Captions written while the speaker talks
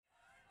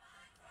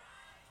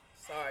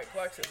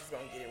Clark says is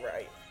gonna get it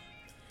right.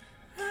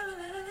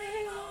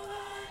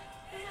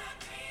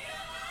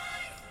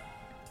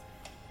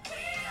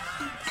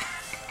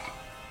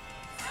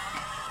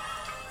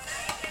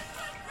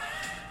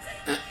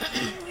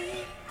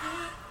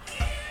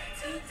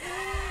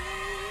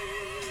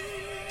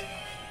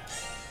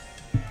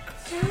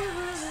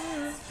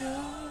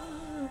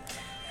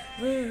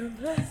 We're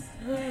blessed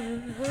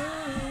and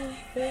highly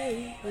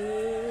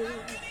favored.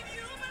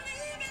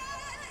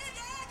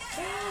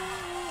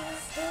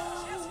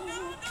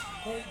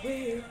 Oh,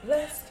 we're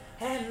blessed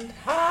and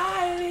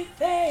highly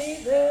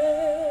favored.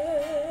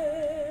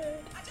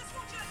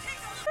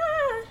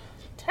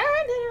 Turn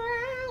it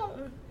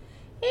around.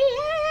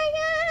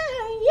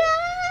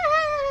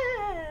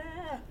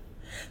 Yeah.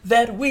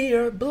 That we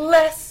are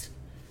blessed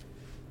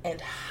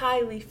and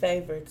highly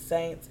favored,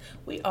 saints.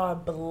 We are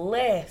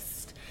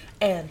blessed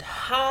and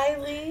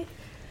highly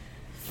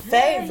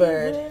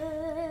favored.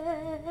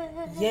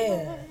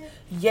 Yeah.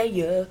 Yeah,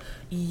 yeah.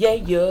 Yeah,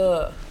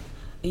 yeah.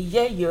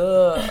 Yeah,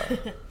 yeah.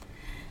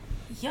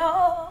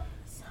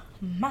 Yours,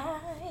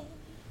 mine.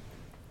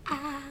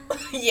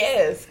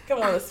 Yes.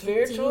 Come on,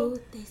 spiritual.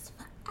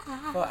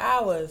 For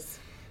hours.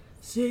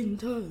 Sitting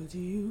talking to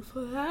you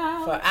for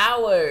hours. For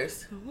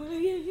hours. I wanna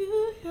give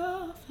you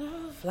your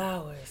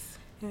flowers.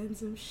 And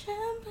some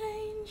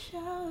champagne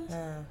showers.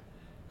 Uh-huh.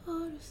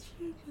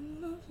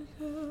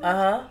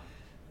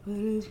 But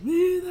it's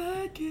me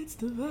that gets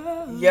the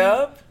vow.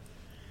 Yup.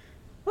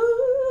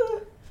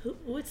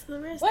 What's the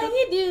rest? What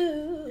you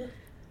do?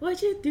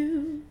 What you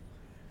do?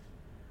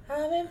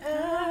 I'm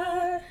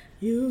empowered.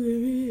 You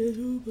give me a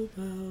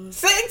superpower.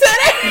 Sing to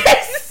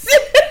this.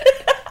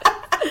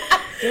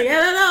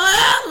 Together the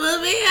world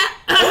will be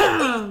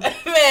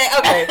Man,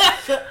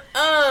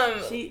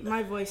 okay.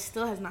 My voice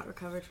still has not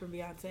recovered from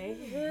Beyonce.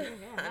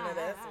 I know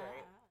that's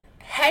right.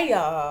 Hey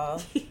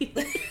y'all.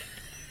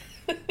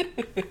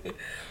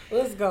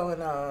 What's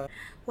going on?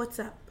 What's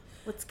up?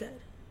 What's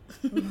good?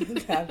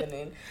 What's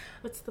happening?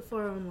 What's the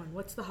 411?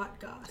 What's the hot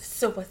goss?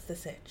 So what's the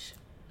sitch?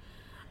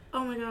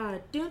 Oh my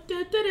god. Do.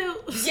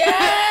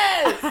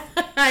 Yes!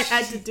 I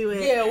had to do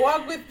it. Yeah,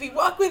 walk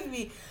with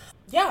me.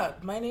 Yeah,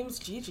 my name's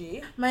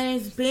Gigi. My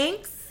name's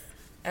Binx.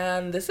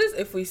 And this is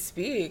If We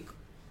Speak.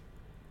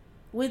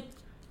 With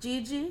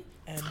Gigi.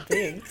 And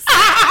Binx.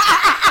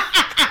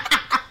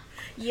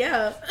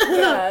 Yeah.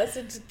 Yeah,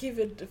 so to give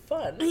it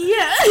fun.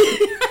 Yeah.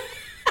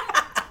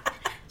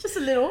 Just a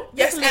little.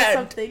 Yes, just a and.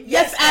 something.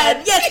 Yes,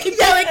 and. Yes, keep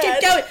going.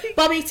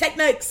 Bobby, take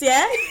notes,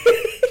 yeah?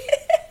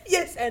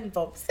 Yes, and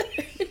Bobs.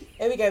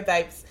 Here we go,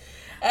 babes.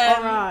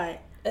 All right.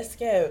 Let's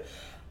go.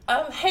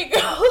 Hey,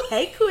 girl.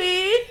 Hey,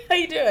 queen. How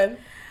you doing?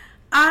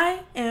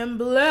 I am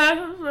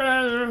blessed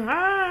and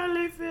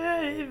highly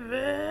favored.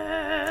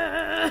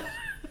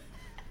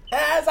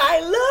 As I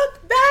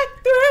look back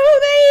through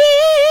the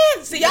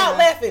years. See, y'all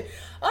laughing.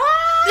 Oh!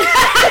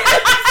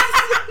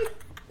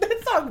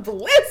 That song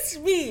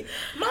blessed me.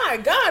 My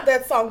God,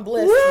 that song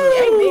blessed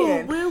me.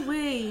 Amen. Will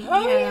we?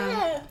 Oh,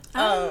 yeah.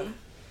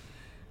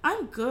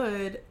 I'm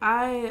good.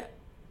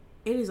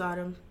 It is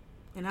autumn,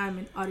 and I'm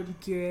an autumn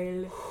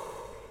girl.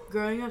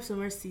 Growing up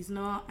somewhere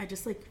seasonal, I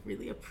just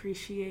really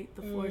appreciate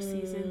the 4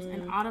 seasons,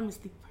 and autumn is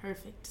the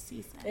perfect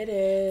season. It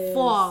is.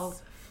 Fall,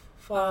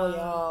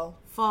 y'all.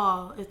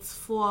 Fall. It's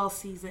fall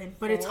season,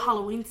 but it's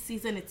Halloween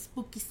season. It's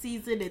spooky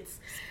season. It's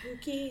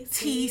spooky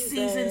tea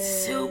season,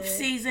 soup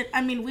season.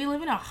 I mean, we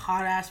live in a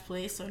hot ass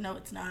place, so no,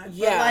 it's not.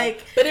 Yeah,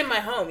 but in my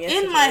home, yes.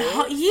 In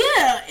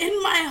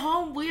my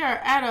home, we are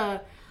at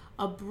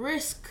a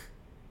brisk.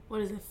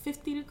 What is it?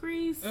 50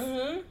 degrees.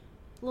 Mm-hmm.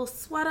 Little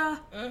sweater.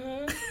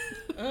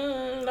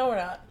 Mm-hmm. No, we're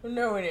not.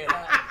 No, we're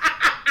not.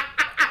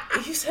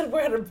 You said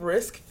we're at a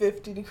brisk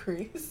 50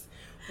 degrees.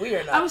 We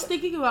are not. I was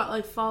thinking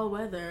about fall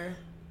weather.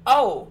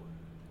 Oh,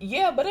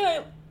 yeah, but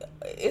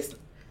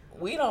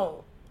we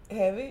don't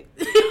have it.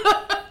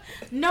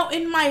 No,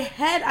 in my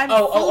head, I'm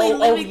fully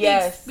living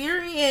the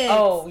experience.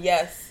 Oh,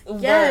 yes.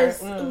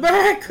 Yes.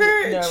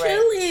 Burger,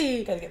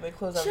 chili. Gotta get my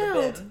clothes out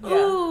of the bin. Yeah.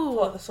 Ooh.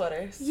 Pull out the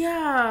sweaters.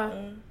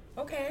 Yeah.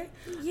 Okay.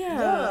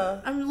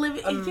 Yeah. I'm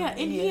living.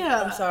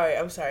 Yeah. I'm sorry.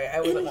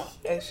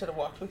 I should have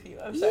walked with you.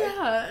 I'm sorry.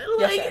 Yeah.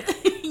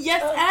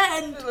 Yes,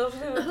 and. Little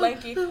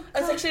blankie.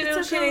 I was actually a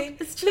little chilly.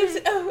 It's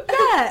chilly.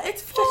 Yeah,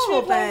 it's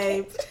fall,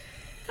 babe.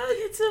 Gotta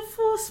get to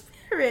full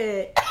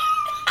spirit.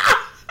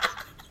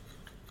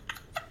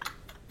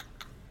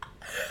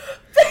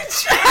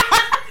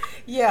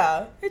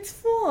 Yeah. It's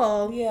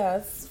fall. Yeah,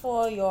 it's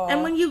fall, y'all.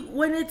 And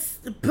when it's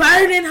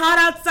burning hot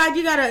outside,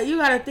 you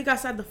gotta think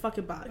outside the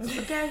fucking box,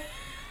 okay?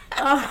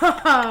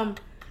 But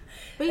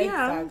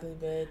yeah, exactly,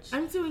 bitch.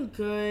 I'm doing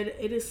good.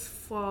 It is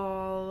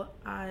fall.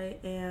 I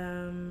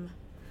am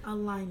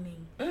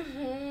aligning.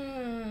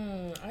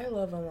 I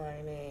love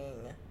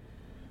aligning.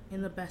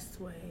 In the best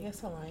way.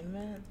 Yes,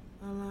 alignment.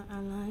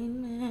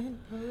 Alignment.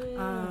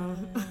 Oh,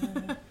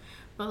 yeah.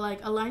 But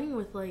aligning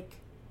with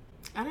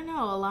I don't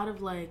know, a lot of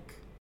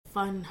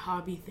fun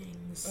hobby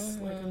things.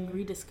 I'm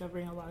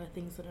rediscovering a lot of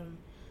things that I'm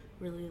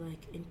really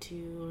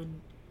into,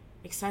 and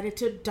excited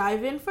to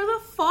dive in for the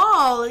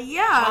fall.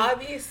 Yeah.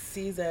 Hobby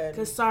season.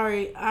 Because,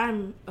 sorry,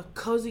 I'm a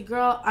cozy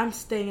girl. I'm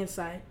staying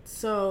inside.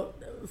 So,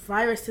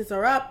 viruses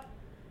are up.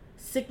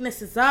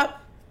 Sickness is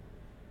up.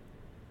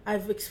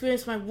 I've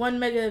experienced my one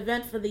mega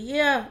event for the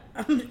year.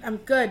 I'm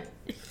good.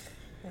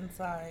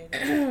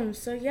 Inside.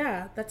 So,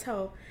 yeah, that's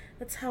how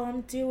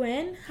I'm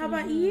doing. How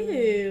about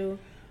you?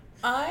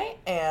 I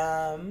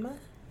am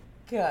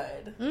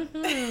good.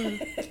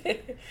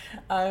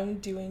 I'm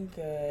doing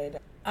good.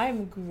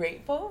 I'm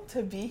grateful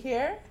to be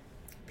here.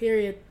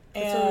 Period.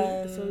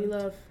 That's what we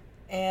love.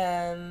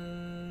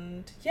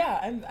 And yeah,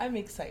 I'm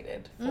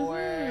excited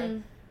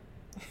for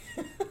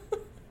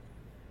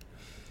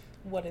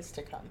what is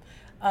to come.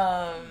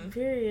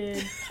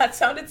 Period. That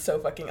sounded so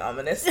fucking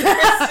ominous.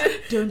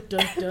 Dun,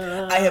 dun,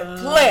 dun. I have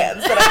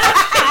plans that I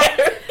cannot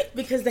share.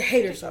 Because the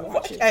haters are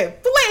watching. I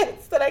have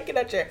plans that I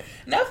cannot share.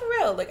 No, for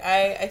real. Like,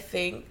 I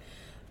think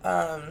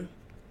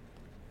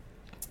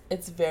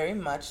it's very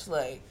much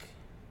like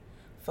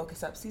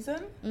focus up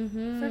season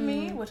for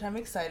me, which I'm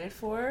excited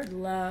for.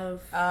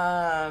 Love.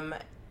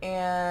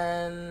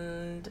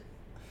 And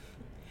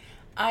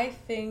I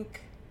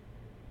think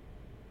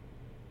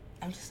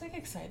I'm just like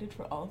excited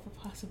for all of the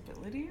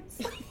possibilities.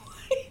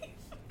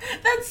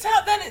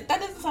 That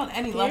doesn't sound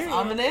any less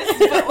ominous,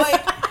 but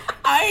like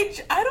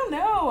I don't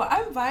know.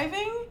 I'm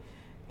vibing,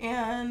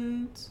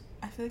 and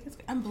I feel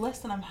like I'm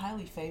blessed and I'm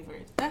highly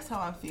favored. That's how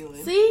I'm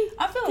feeling. See,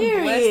 I'm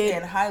feeling blessed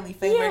and highly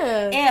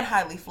favored and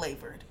highly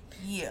flavored.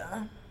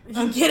 Yeah,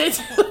 you get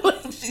it.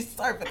 She's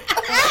serving it.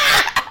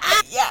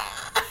 Yeah,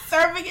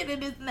 serving it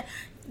in his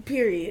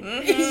period.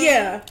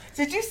 Yeah.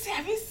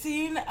 Have you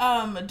seen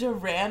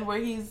Duran where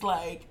he's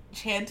like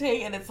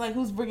chanting and it's like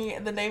who's bringing it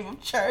in the name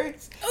of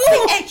church?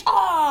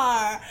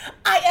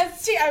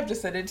 H-R-I-S-T. I've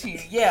just said it to you.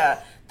 Yeah,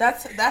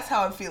 that's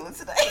how I'm feeling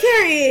today.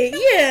 Period.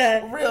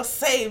 Yeah. Real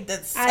saved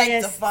and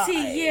sanctified.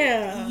 I-S-T,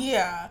 yeah.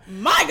 Yeah.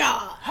 My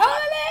God.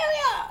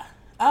 Hallelujah.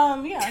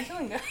 Yeah, I'm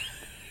feeling good.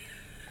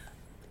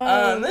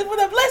 When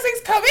the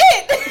blessings come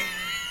in.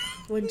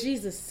 When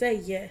Jesus say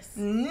yes,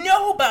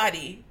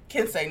 nobody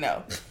can say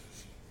no.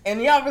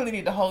 And y'all really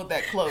need to hold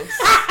that close.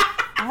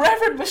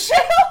 Reverend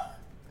Michelle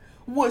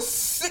was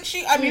sick.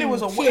 It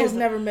was a... She has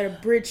never met a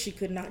bridge she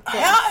could not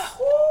cross.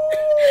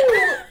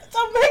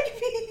 So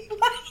make me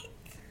like...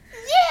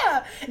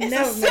 Yeah. It's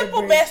a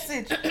simple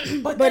message.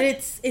 But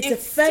it's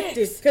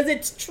effective. Because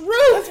it's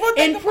true.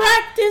 In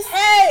practice.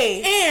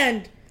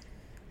 Hey.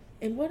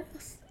 And what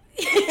else?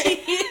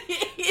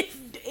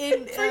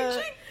 In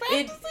theory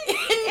and practice.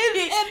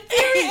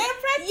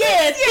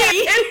 Yeah, in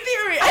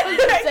theory. I was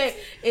going to say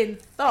in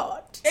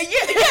thought.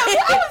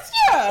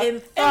 In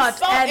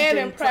thought and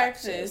in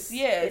practice.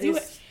 Yeah, it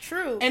is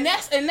true. And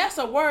that's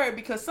a word,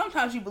 because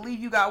sometimes you believe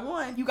you got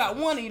one and you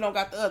don't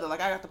got the other.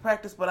 Like, I got the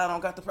practice, but I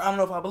don't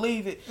know if I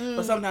believe it.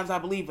 But sometimes I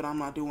believe it. I'm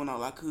not doing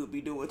all I could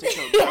be doing to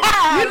show you. You know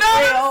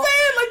what I'm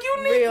saying? Like,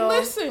 you need to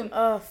listen.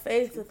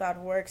 Faith without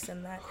works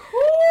in that.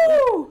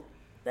 Woo!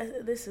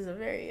 This is a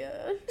very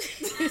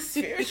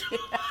spiritual.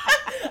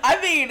 I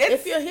mean,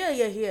 if you're here,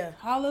 you're here.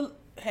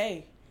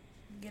 Hey,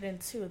 get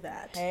into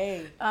that.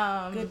 Hey,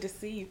 good to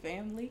see you,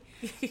 family.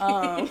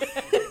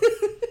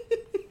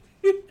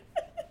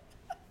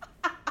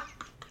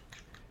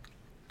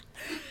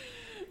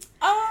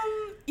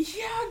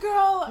 Yeah,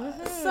 girl.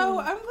 So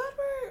I'm glad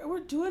we're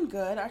doing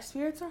good. Our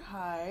spirits are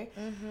high.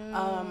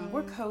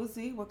 We're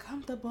cozy. We're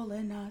comfortable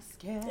in our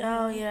skin.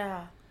 Oh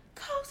yeah.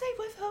 Cozy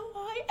with who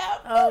I am.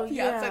 Oh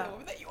yeah. Beyonce, the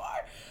woman that you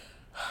are.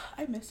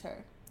 I miss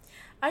her.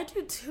 I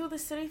do too. The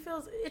city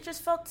it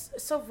just felt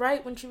so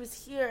right when she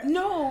was here.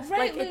 No,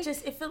 right. Like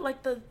it felt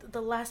like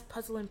the last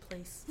puzzle in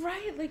place.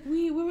 Right, like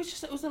we were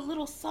just, it was a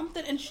little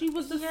something and she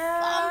was the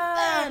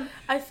something.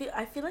 I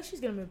feel like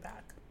she's gonna move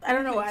back. I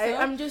don't know why. So?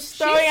 I'm just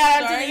throwing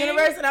out into the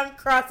universe and I'm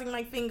crossing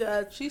my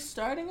fingers. She's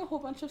starting a whole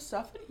bunch of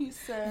stuff in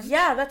Houston.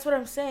 Yeah, that's what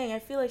I'm saying. I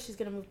feel like she's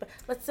gonna move back.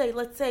 Let's say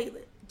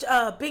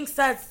Binx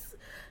says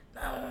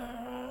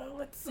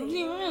let's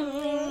see.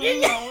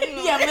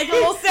 Yeah, make a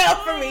little sound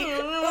for me.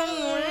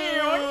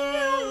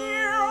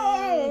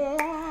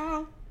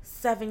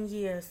 7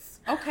 years.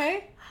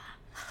 Okay.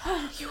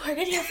 You heard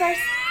it here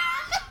first.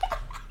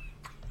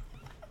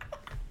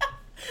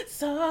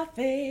 Saw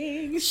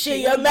things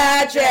she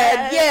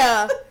imagined.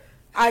 Yeah.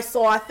 I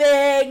saw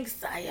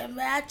things I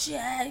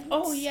imagined.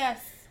 Oh,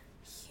 yes.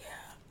 Yeah.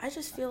 I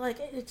just feel like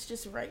it's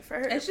just right for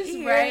her. It's just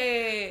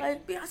right.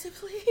 Like, Beyonce,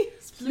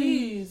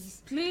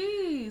 please.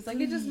 Like,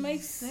 it just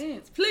makes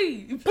sense.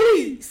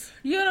 Please.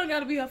 You don't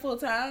gotta be here full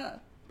time.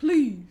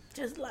 Please.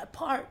 Just like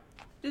part.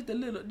 Just a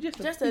little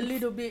bit. Just a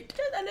little bit.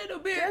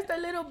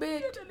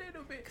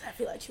 I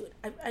feel like she would.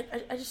 I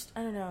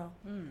don't know.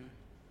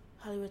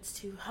 Hollywood's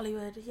too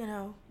Hollywood, you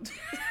know.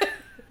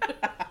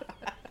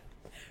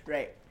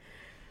 Right.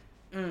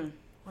 Want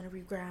to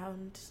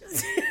reground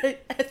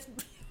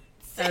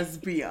as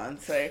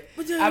Beyonce.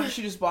 After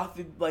she just bought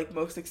the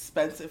most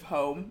expensive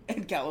home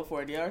in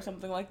California or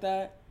something like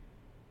that.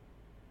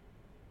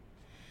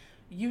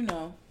 You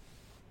know.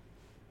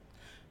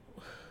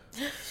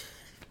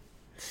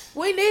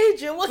 We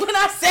need you. What can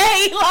I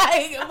say?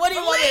 Like, what do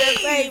you want me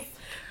to say?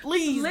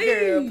 Please,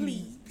 girl,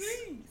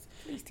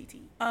 please, TT.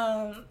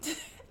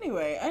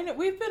 Anyway, I know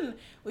we've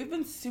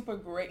been super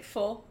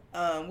grateful.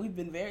 It's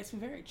been very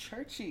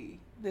churchy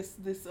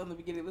this on the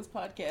beginning of this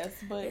podcast,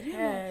 but it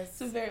has.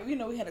 So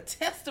we had a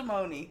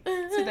testimony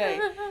today.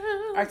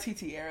 Our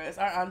TT eras,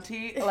 our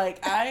auntie. Like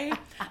I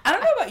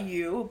don't know about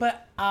you,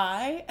 but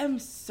I am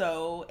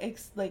so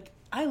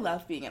I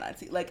love being an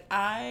auntie. Like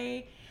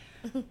I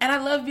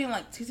love being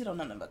like, TT don't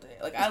know nothing about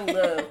that. Like I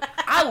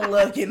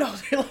love getting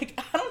older. Like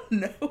I don't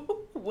know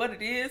what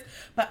it is,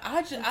 but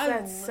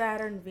that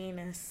Saturn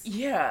Venus.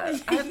 Yeah,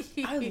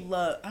 I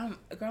love. I'm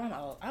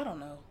old. I don't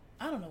know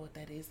what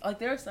that is. Like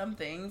there are some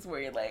things where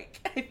you're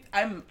like,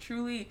 I'm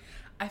truly.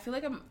 I feel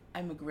like I'm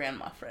a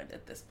grandma friend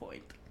at this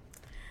point.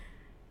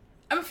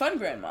 I'm a fun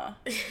grandma.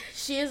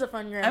 She is a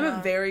fun grandma. I'm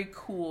a very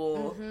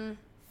cool,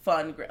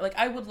 fun like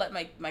I would let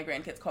my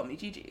grandkids call me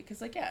Gigi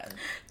because like that's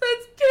gonna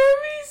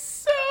be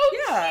so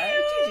cute.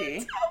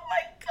 Gigi. Oh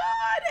my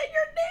god! And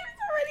your name is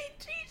already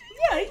Gigi.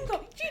 Yeah, you can call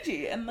me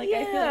Gigi, and like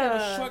I feel like I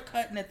have a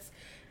shortcut, and it's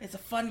a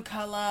fun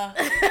color.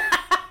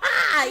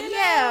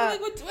 Yeah,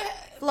 like,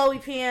 flowy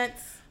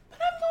pants. But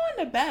I'm going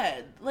to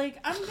bed. Like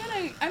I'm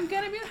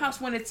gonna be in the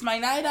house when it's my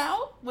night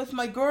out with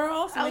my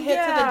girls. And we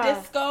head to the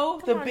disco,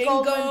 the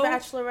bingo, Golden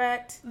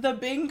Bachelorette, the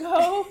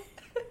bingo.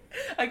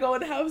 I go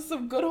and have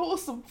some good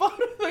wholesome fun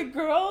with my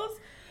girls.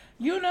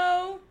 You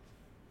know.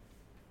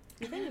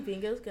 You think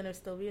bingo's gonna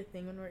still be a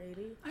thing when we're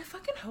 80? I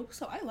fucking hope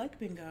so. I like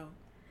bingo.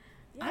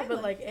 Yeah,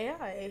 but like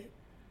AI,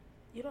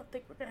 you don't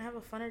think we're gonna have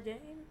a funner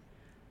game?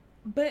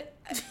 But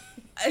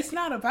it's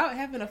not about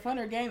having a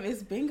funner game.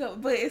 It's bingo,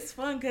 but it's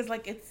fun because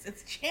like it's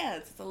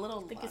chance. It's a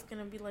little. I think it's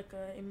gonna be like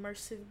a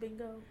immersive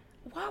bingo.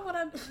 Why would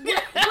I?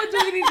 What do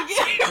we need to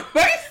get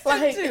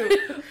immersed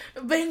into?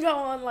 Bingo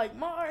on like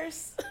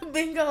Mars.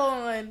 Bingo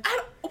on.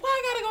 Why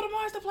I gotta go to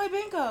Mars to play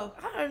bingo?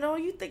 I don't know.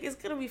 You think it's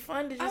gonna be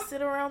fun to just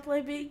sit around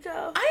play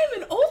bingo? I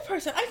am an old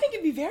person. I think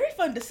it'd be very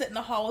fun to sit in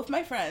the hall with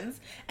my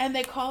friends and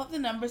they call up the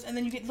numbers and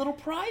then you get little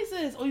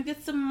prizes or you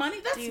get some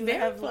money. That's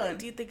very fun.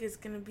 Do you think it's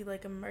gonna be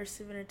like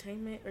immersive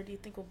entertainment or do you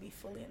think we'll be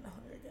fully in the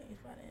Hunger Games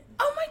by then?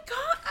 Oh my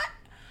god!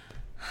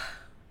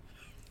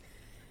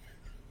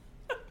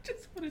 I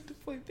just wanted to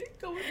play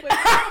bingo with my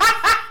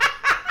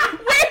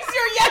friends. Where's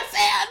your yes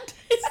and?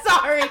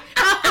 Sorry.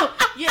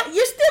 Yeah,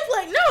 you're still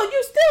playing. No,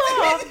 you're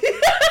still off.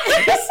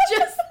 It's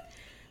just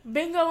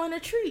bingo and a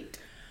treat.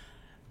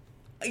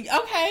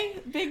 Okay,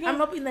 bingo. I'm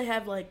hoping they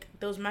have like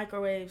those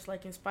microwaves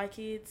like in Spy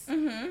Kids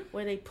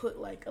where they put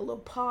like a little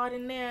pod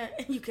in there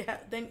and you can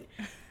have, then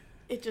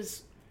it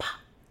just pop.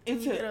 You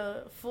get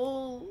a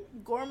full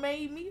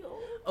gourmet meal.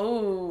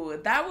 Oh,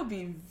 that would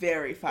be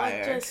very fire.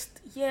 Like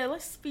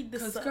let's speed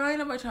this up. Because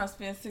growing up, I try to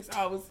spend 6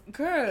 hours.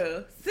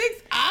 Girl,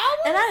 6 hours?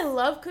 And I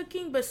love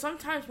cooking, but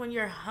sometimes when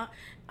you're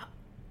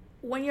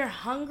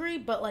hungry,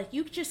 but like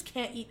you just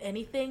can't eat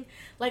anything.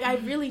 Like I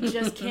really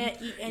just can't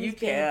eat anything. You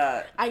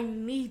can't. I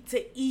need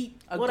to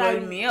eat a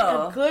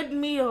good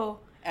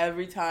meal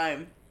every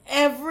time.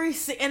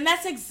 And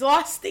that's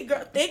exhausting,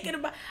 girl. Thinking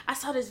about, I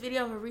saw this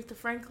video of Aretha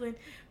Franklin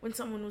when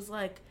someone was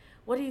like,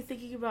 "What are you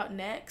thinking about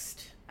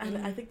next?" And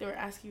I think they were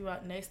asking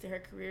about next in her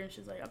career, and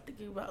she's like, "I'm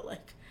thinking about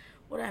like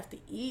what I have to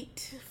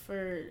eat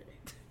for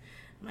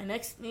my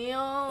next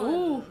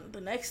meal, and the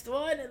next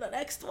one, and the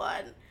next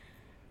one."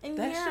 And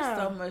that's just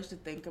so much to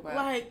think about.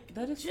 Like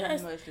that is so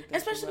much to think about.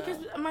 Especially because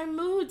my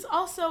moods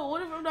also.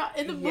 What if I'm not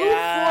in the mood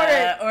for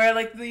it? Or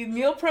like the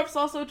meal prep's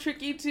also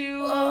tricky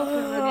too.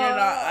 Because then you're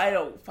not. I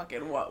don't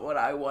fucking want what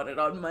I wanted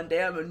on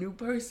Monday. I'm a new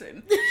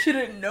person. She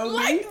didn't know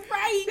me.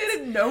 Right? She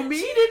didn't know me.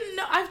 She didn't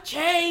know. I've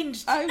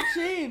changed.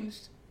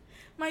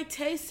 My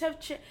tastes have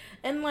changed,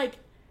 and like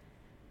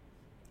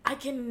I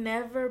can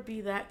never be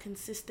that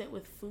consistent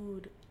with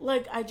food.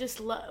 Like I just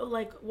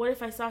like. What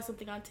if I saw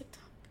something on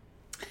TikTok?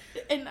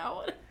 And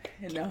now I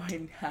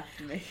have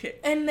to make it.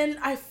 And then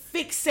I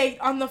fixate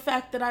on the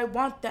fact that I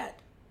want that.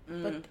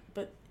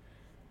 But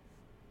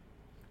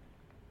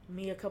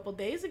me a couple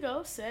days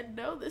ago said,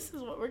 no, this is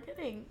what we're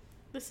getting.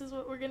 This is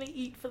what we're going to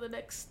eat for the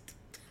next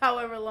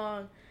however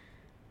long.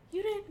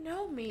 You didn't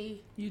know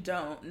me. You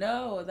don't.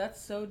 No,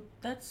 that's so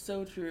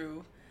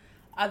true.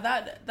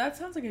 That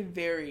sounds like a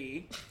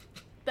very...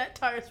 That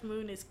Taurus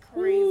moon is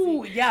crazy.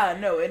 Ooh, yeah,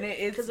 no, and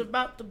it's... Because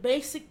about the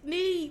basic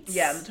needs.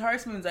 Yeah, the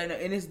Taurus moons, I know,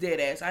 and it's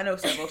dead ass. I know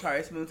several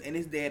Taurus moons, and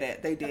it's dead ass.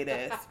 They dead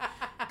ass.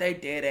 They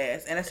dead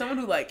ass. And as someone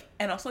who, like...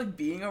 And also, like,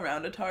 being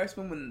around a Taurus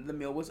moon when the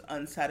meal was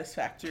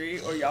unsatisfactory,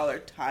 or y'all are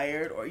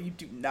tired, or you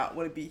do not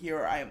want to be here,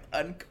 or I am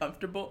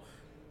uncomfortable...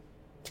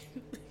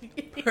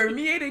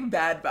 Permeating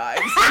bad vibes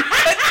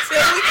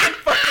until we can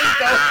fucking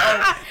go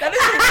home. That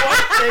is the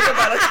one thing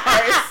about a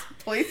Taurus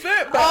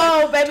placement.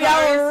 Oh, baby,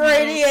 I will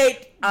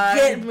radiate.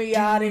 Get me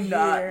out of here.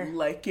 I do not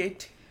like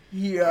it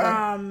here.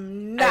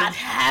 I'm not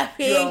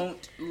happy.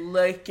 Don't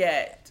like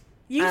it.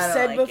 You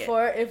said like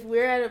before, if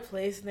we're at a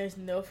place and there's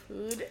no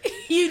food,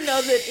 you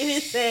know that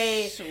it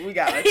is we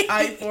got like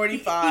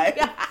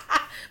I-45.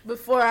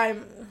 Before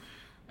I'm...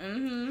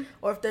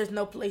 or if there's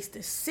no place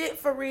to sit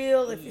for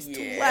real, if it's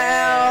too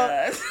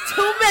loud,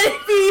 too many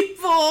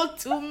people,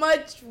 too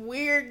much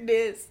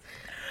weirdness.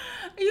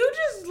 You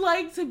just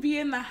like to be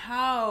in the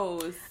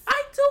house.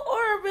 I do,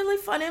 or a really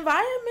fun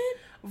environment.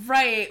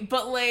 Right,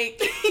 but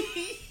like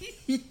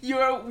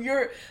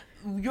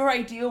your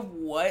idea of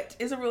what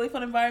is a really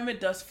fun environment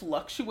does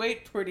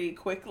fluctuate pretty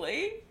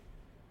quickly.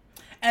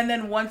 And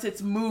then once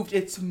it's moved,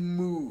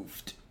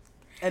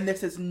 and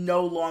this is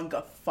no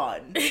longer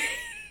fun.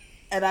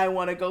 And I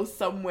want to go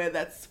somewhere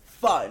that's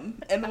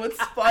fun. And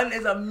what's fun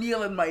is a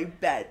meal in my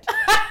bed.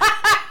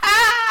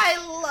 I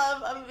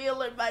love a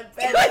meal in my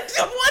bed.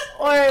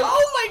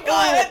 Oh my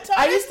god!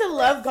 I used to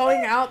love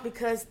going out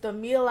because the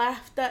meal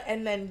after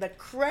and then the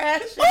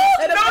crash. So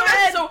even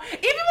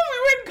when we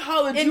were in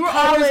college, you were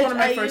always one of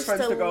my first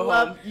friends to go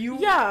home. You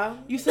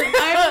said,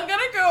 I'm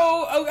gonna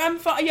go. Oh, I'm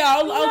fine. Yeah,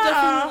 I'll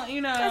definitely,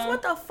 you know. Because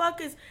what the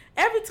fuck is,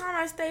 every time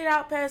I stayed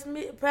out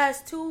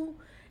past 2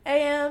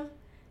 a.m.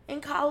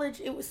 in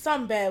college, it was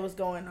something bad was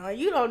going on.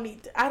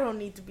 I don't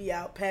need to be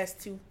out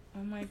past 2.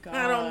 Oh my god.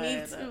 I don't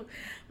need to.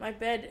 My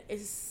bed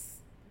is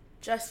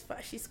just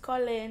fine. She's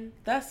calling.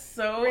 That's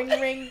so... Ring,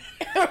 ring.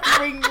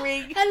 Ring,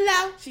 ring.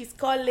 Hello. She's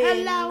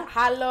calling.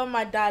 Hello,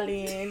 my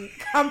darling.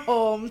 Come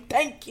home.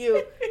 Thank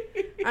you.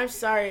 I'm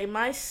sorry.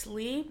 My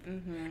sleep,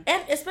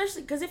 and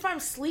especially because if I'm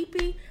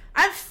sleepy,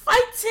 I'm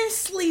fighting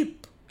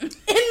sleep in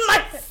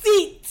my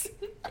seat.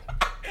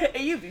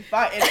 And you be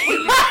fighting. I'm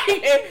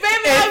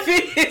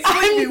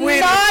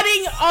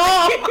nodding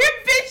off.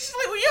 Bitch,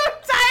 when you're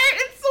tired,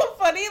 it's so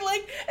funny.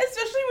 Like,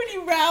 especially when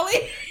you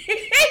rally,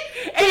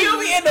 and you'll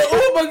be in the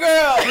Uber,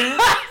 girl.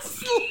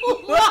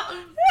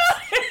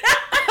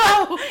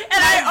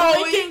 And I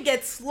always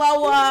get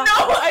slower.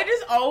 No, I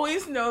just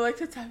always know like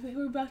the time they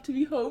were about to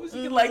be home, so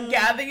you can like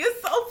gather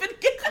yourself and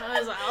get.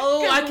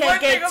 I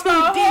can't get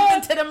too deep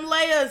into them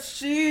layers.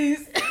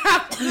 Jeez.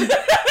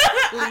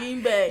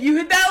 Lean back. You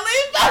hit that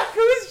lean back.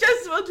 I was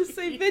just about to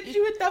say, bitch,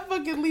 you hit that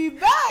fucking lean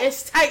back.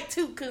 It's tight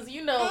too, cause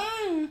you know,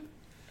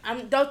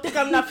 don't think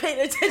I'm not paying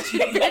attention,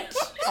 bitch.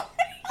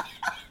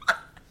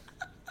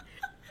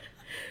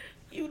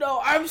 You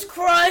know, arms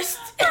crossed.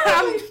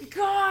 Oh my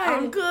god.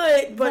 I'm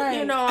good, but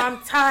you know, I'm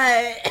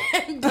tired.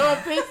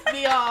 Don't piss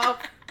me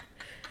off.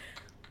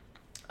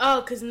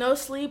 Oh, cause no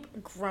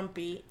sleep,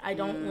 grumpy. I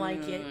don't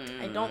like it.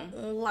 I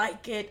don't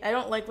like it. I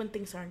don't like when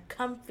things aren't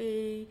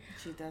comfy.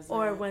 She doesn't.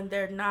 Or when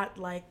they're not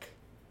like,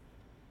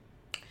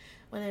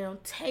 when they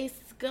don't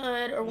taste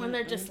good, or when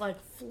they're just like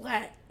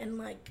flat and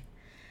like,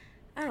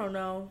 I don't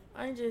know.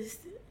 I'm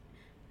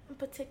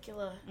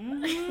particular.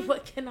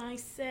 What can I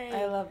say?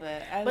 I love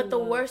it. But the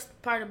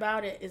worst part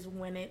about it is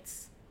when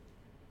it's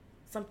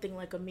something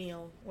like a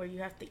meal where you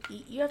have to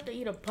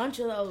eat a bunch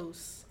of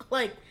those,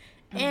 like,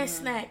 and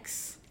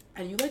snacks.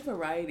 And you like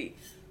variety.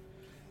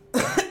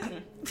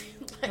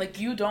 Like,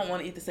 you don't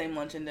want to eat the same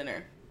lunch and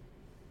dinner.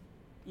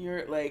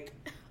 You're like...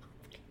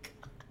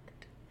 Oh my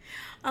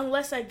God.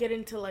 Unless I get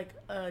into, like,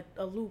 a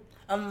loop.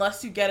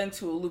 Unless you get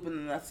into a loop, and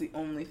then that's the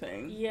only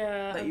thing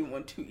that you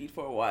want to eat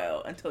for a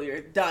while until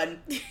you're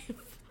done.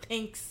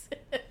 Thanks.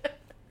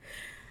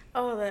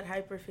 Oh, that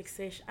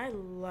hyperfixation. I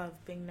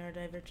love being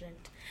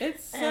neurodivergent.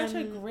 It's such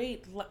a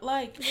great,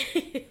 like...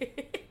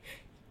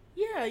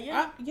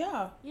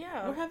 Yeah.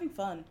 We're having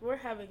fun. We're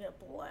having a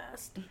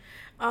blast.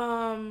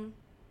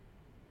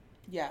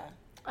 Yeah.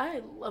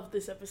 I love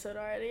this episode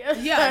already.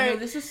 No,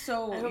 this is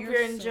so... I hope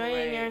you're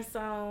enjoying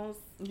yourselves.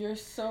 You're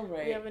so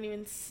right. We haven't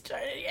even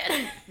started yet.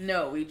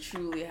 No, we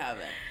truly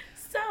haven't.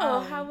 So,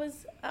 how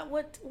was...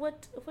 what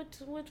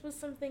was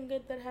something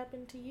good that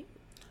happened to you?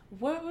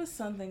 What was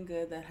something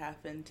good that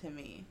happened to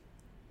me?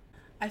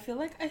 I feel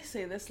like I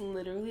say this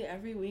literally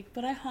every week,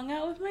 but I hung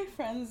out with my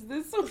friends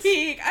this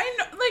week. I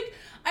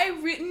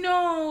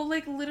know,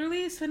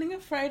 literally spending a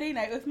Friday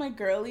night with my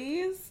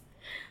girlies.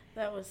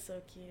 That was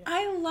so cute.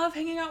 I love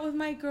hanging out with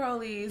my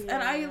girlies,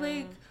 and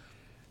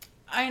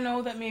I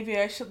know that maybe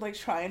I should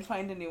try and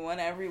find a new one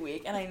every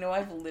week, and I know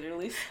I've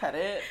literally said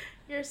it.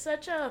 You're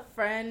such a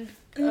friend.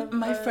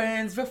 My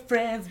friends, we're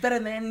friends better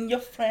than your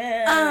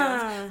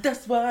friends.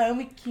 That's why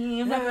we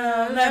keep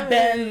around that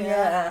bend.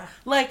 Yeah.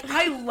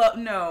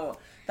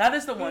 That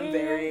is the one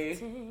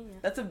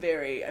that's a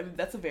very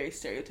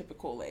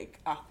stereotypical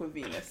Aqua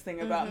Venus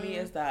thing about me,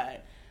 is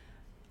that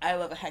I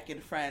love a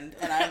heckin' friend,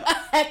 and I'm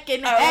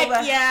heckin'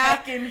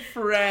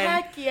 friend.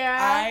 Heck yeah.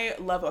 I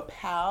love a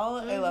pal.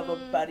 I love a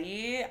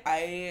buddy.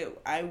 You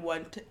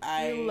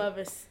love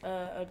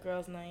a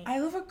girls' night. I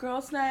love a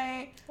girls'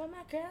 night. Where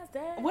my girls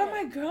at? Where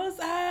my girls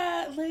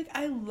at?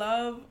 I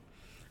love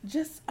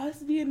just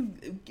us being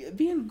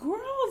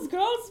girls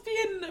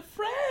being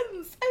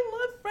friends. I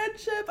love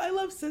friendship. I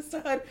love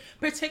sisterhood,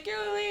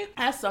 particularly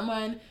as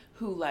someone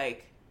who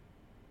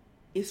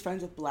is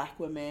friends with black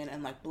women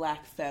and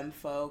black femme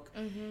folk.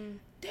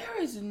 There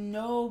is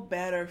no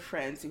better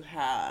friends you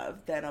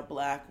have than a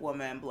black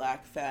woman,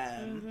 black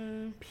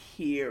femme,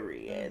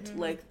 period.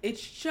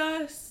 It's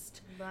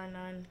just bar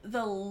none.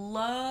 the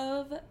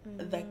love,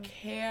 the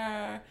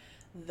care,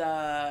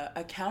 the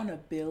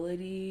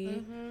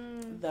accountability,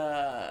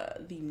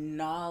 the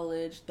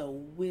knowledge, the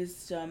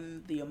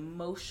wisdom, the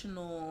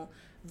emotional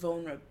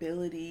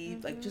vulnerability,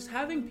 like just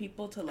having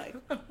people to like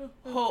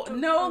hold.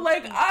 No,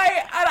 like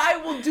I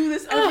will do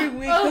this every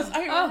week because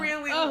I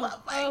really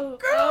love my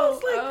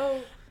girls.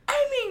 Like,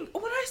 I mean,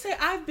 when I say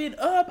I've been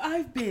up,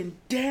 I've been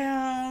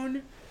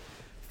down.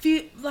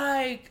 Feel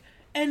like,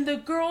 and the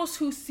girls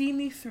who see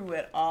me through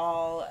it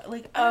all,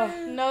 like,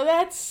 no,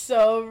 that's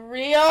so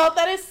real.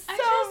 That is so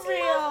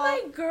real. I love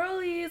my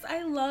girlies.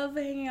 I love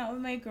hanging out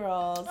with my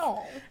girls.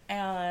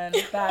 And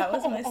that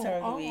was my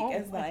start of the week.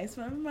 It's nice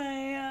for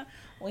my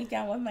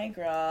weekend with my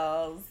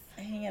girls,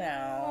 hanging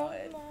out.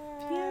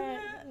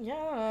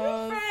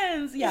 Yeah, my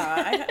friends.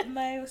 Yeah,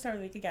 my start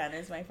of the week again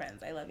is my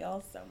friends. I love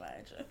y'all so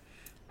much.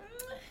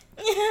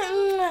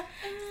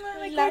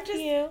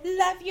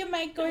 Love you,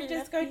 my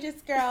gorgeous girls.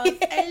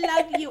 I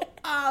love you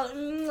all.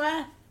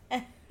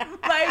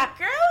 My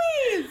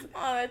girlies.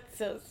 Oh, that's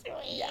so sweet.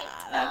 Yeah,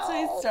 that's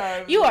my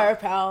story. You are a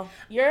pal.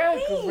 You're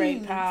a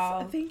great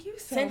pal. Thank you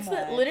so much.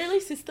 Literally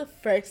since the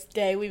first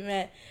day we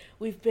met,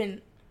 we've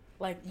been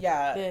like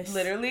this.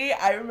 Literally,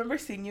 I remember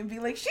seeing you and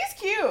being like, she's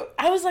cute.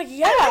 I was like,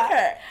 yeah. I like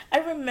her. I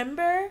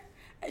remember.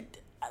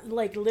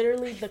 Like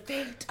literally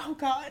oh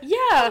god,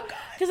 yeah,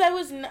 because I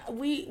was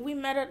we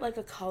met at like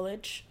a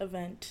college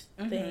event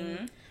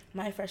thing,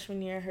 my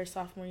freshman year, her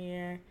sophomore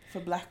year, for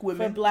black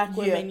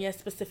women, yes,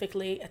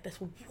 specifically at this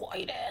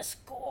white ass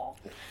school.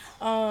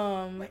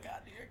 Oh my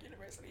god, New York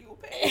University will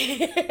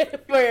pay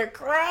for your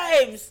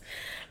crimes.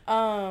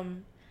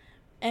 And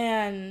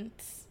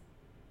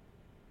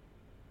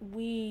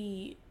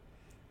we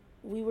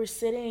were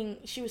sitting.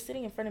 She was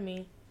sitting in front of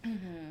me,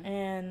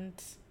 and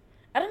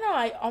I don't know,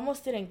 I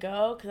almost didn't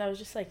go because I was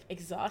just, like,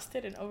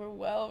 exhausted and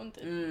overwhelmed,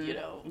 and, you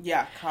know.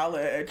 Yeah,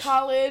 college,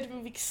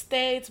 moving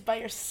states, by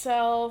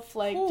yourself,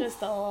 like, just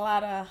whole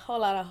lot of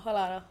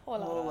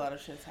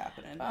shit's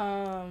happening.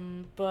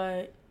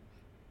 But,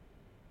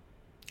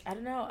 I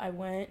don't know, I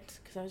went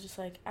because I was just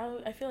like,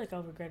 I feel like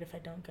I'll regret if I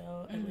don't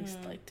go, at least,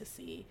 like, to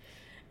see.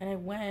 And I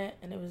went,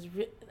 and it was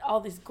all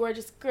these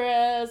gorgeous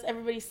girls,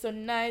 everybody's so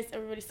nice,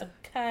 everybody's so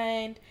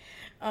kind,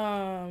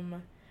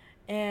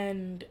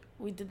 and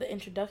we did the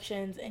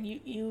introductions, and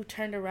you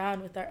turned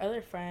around with our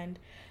other friend.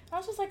 I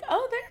was just like,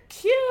 oh, they're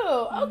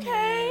cute.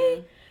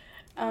 Okay.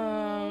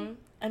 And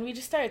we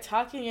just started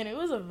talking, and it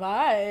was a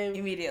vibe.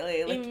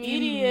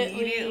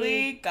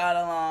 Immediately got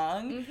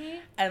along.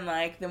 And,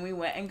 like, then we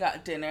went and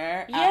got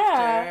dinner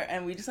after,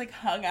 and we just, like,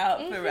 hung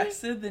out for the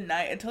rest of the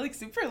night until, like,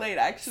 super late,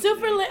 actually.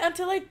 Super late,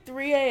 until, like,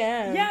 3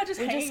 a.m. Yeah, just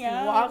hanging out. We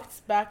just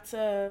walked back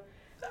to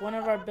one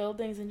of our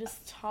buildings and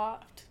just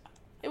talked.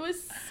 It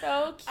was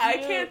so cute. I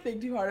can't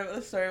think too hard about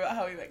the story about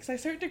how we met, because I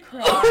started to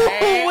cry.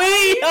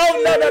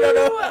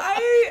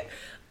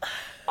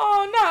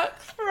 Oh, not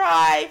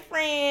cry,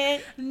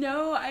 friend.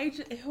 No,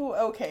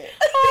 okay.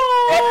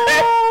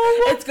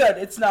 Oh. It's good.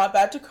 It's not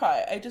bad to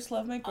cry. I just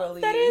love my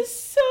girlies. That is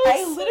so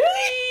literally...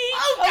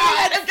 Oh,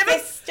 God. I'm gonna...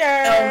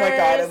 Sisters. Oh, my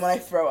God. And when I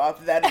throw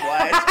up, then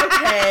what?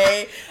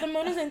 Okay. The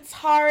moon is in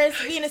Taurus.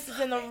 Venus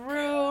is in the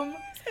room.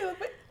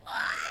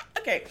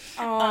 Okay.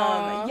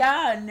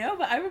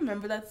 But I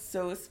remember that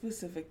so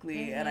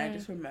specifically, and I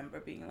just remember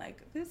being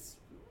like, this...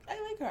 I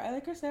like her. I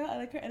like her style. I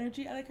like her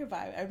energy. I like her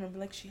vibe. I remember,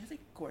 like, she has a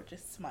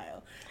gorgeous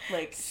smile.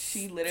 Like,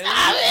 she literally...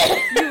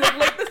 You look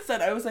like the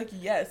sun. I was like,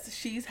 yes,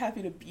 she's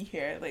happy to be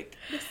here. Like,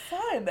 the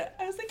sun.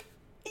 I was like,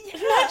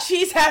 yeah. Not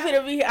she's happy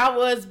to be here. I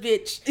was,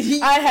 bitch.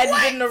 I hadn't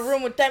been in a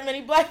room with that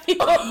many black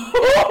people in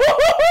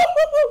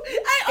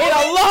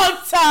a long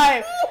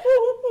time.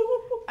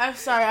 I'm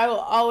sorry. I will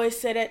always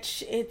say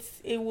that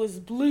it was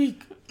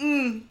bleak.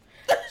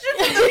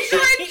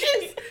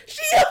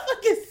 She a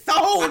fucking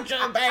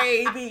soldier,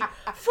 baby.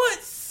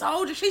 Foot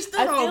soldier. She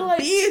stood on like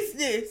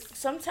business.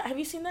 Sometimes, have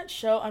you seen that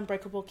show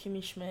Unbreakable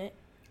Kimmy Schmidt?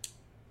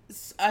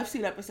 I've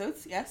seen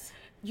episodes. Yes.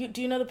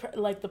 Do you know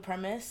the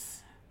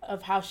premise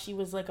of how she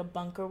was like a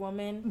bunker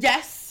woman?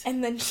 Yes.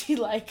 And then she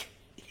like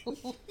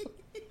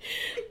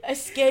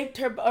escaped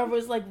her or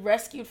was like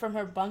rescued from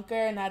her bunker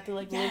and had to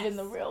like live in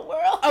the real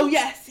world. Oh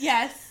yes.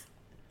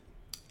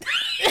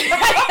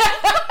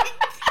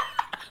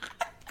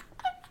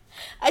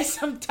 I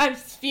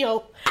sometimes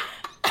feel.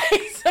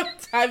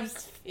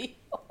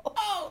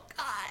 Oh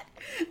God!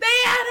 They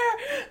had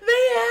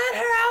her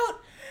out.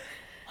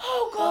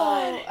 Oh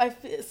God! I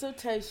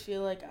sometimes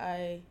feel like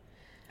I.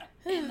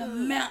 In the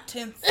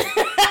mountains.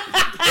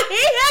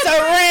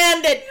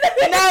 Surrounded.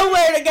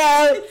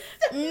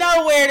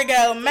 Nowhere to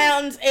go.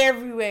 Mountains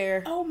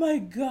everywhere. Oh my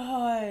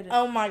God.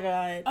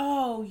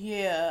 Oh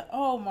yeah.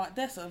 Oh my.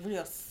 That's a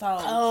real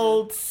soldier.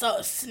 Cold,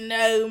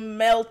 snow,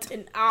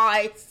 melting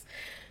ice.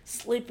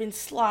 Slipping,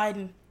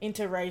 sliding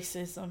into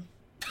racism.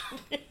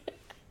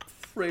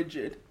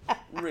 Frigid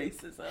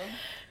racism.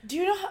 Do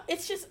you know how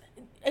it's just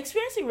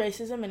experiencing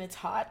racism and it's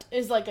hot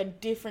is like a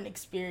different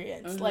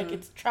experience. Like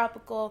it's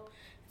tropical,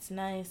 it's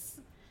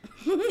nice.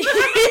 You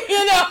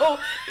know,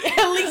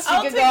 at least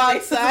you can go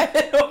outside.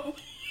 At least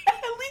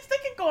I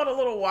can go on a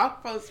little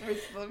walk post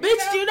racism.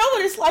 Bitch, do you know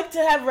what it's like to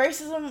have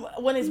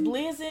racism when it's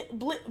blazing?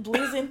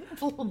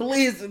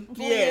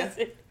 Yeah.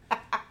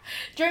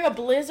 During a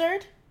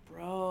blizzard?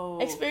 Bro.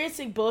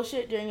 Experiencing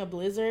bullshit during a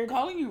blizzard?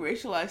 Calling you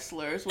racialized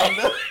slurs when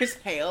there's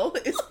hail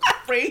is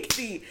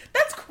crazy.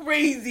 That's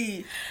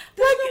crazy.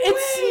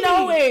 It's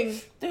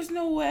snowing. There's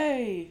no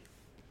way.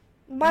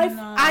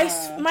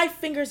 My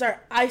fingers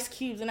are ice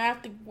cubes, and I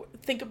have to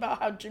think about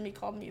how Jimmy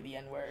called me the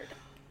N-word.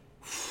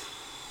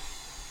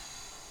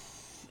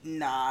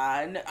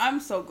 Nah, I'm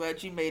so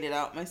glad you made it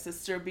out, my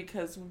sister,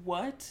 because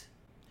what?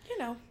 You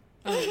know.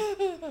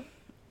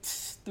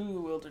 Through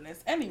the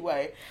wilderness.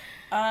 Anyway,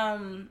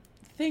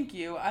 thank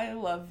you. I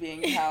love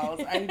being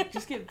pals. I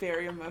just get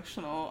very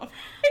emotional.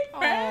 My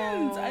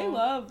friends.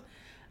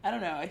 I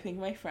don't know, I think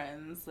my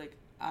friends, like,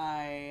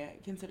 I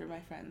consider my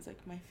friends, like,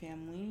 my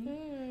family.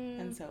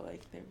 And so,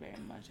 like, they're very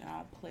much, and I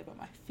don't play by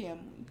my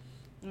family.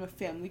 I'm a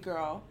family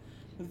girl.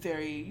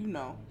 Very, you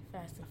know.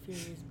 Fast and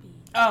Furious B.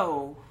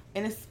 Oh.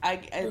 And it's,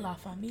 La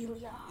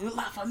Familia.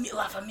 La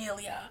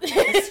Familia.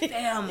 It's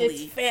family.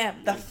 It's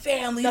family. The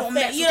family.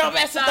 You don't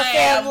mess with the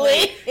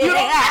family. You don't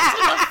mess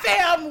with the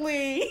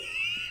family.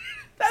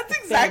 That's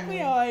exactly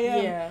how I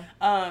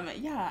am.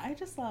 Yeah. I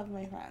just love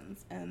my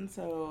friends. And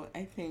so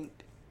I think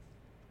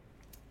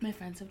my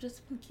friends have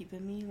just been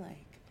keeping me,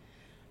 like,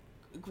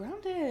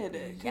 grounded.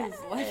 Because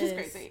life is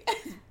crazy.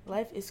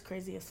 Life is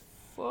crazy as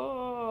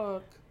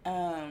fuck.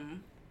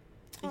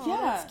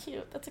 That's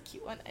cute. That's a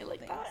cute one. I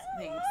like that.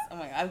 Thanks. Oh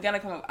my god, I've got to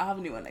come up. I'll have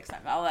a new one next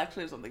time. I'll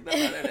actually have something that's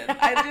better than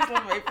I just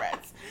love my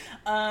friends.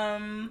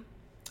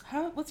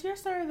 What's your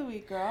star of the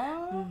week,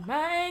 girl?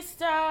 My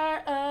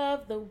star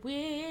of the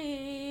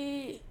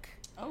week.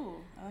 Oh,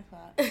 I like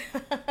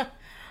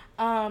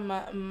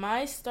that.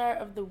 My star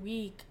of the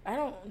week. I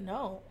don't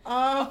know.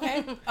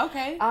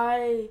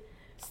 Okay.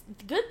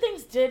 Good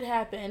things did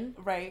happen.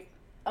 Right.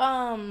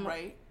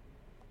 Right.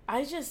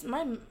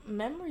 My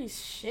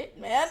memory's shit,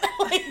 man.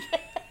 Like,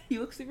 you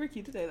look super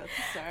cute today. That's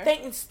a star.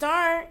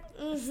 Star.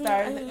 Mm-hmm.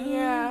 Star.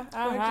 Yeah.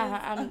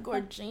 I'm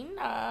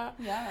Gorgina.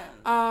 Yeah.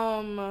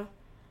 I'm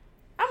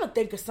gonna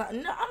think of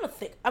something. No,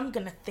 I'm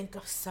gonna think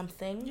of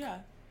something. Yeah.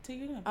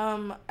 Take it in.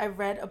 I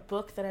read a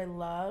book that I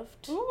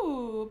loved.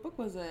 Ooh, what book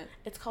was it?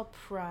 It's called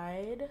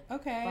Pride.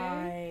 Okay.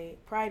 By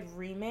Pride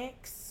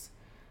Remix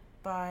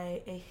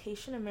by a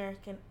Haitian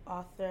American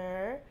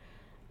author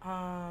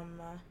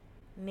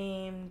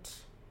named.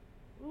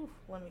 Ooh,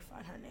 let me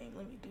find her name.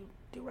 Let me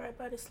do right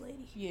by this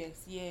lady.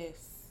 Yes.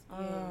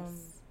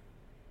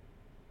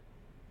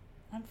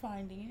 I'm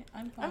finding it.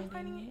 I'm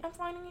finding it.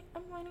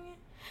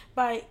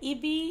 By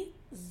Ibi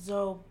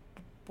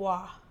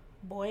Zobois.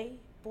 Boy.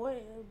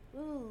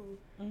 Ooh.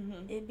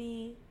 Mm-hmm.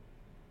 Ibi.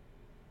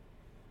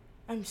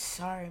 I'm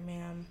sorry,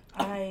 ma'am.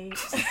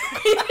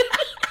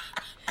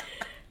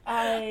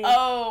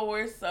 Oh,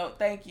 we're so...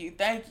 Thank you.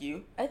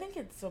 I think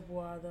it's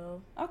Zobois,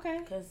 though. Okay.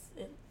 Because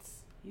it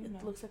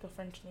looks like a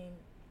French name.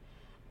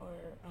 Or,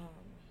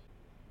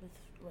 with,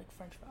 like,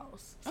 French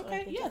vowels. So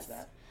okay, I think it's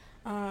that.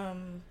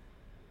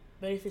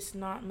 But if it's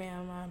not,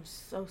 ma'am, I'm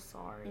so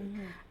sorry.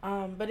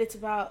 Mm-hmm. But it's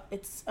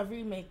a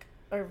remake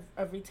or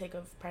a retake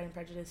of Pride and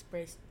Prejudice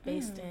based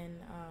in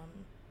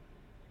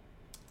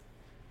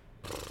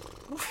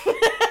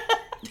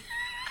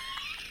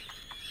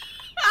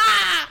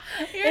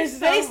it's so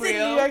based real. in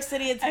New York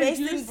City. It's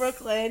based in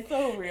Brooklyn.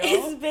 So real.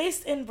 It's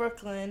based in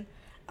Brooklyn.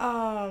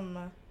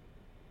 Fuck.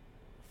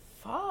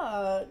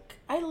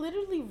 I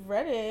literally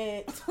read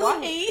it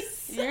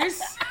twice. You're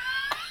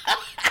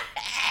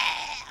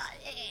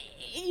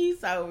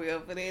so real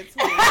for that.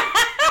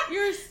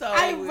 You're so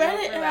I real read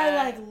it for and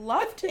that. I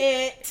loved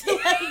it.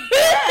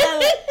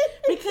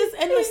 Because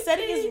the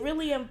setting is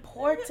really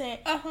important.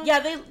 Uh-huh. Yeah,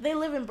 they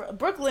live in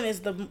Brooklyn is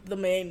the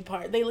main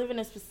part. They live in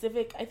a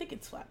specific, I think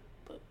it's flat.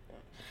 But,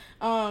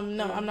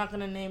 no, I'm not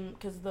gonna name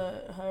because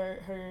the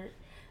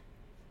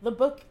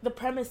book, the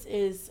premise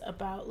is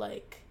about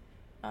like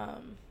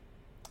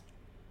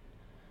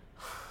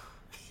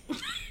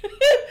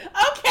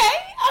Okay.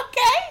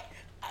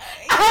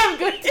 I'm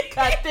going to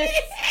cut this.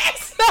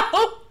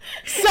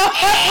 So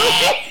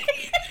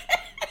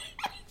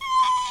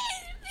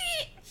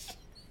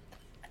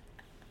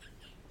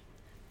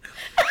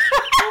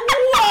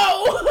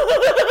whoa!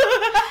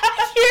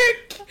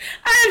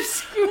 I'm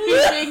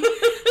screaming.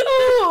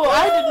 Ooh,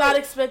 I did not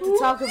expect to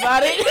talk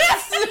about it.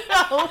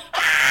 So.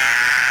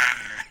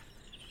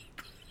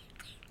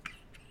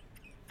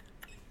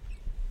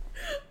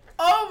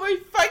 Oh my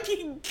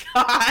fucking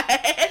god!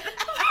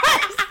 My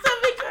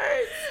stomach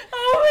hurts.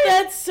 Oh,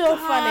 that's so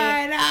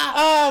funny.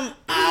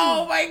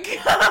 Oh my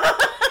god.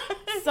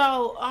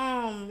 So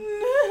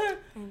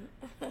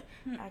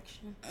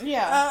action.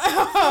 Yeah.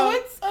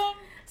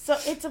 So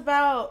it's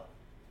about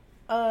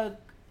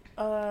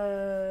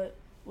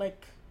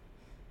like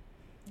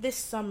this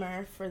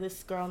summer for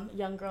this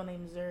young girl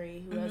named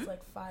Zuri who has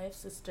like 5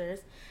 sisters.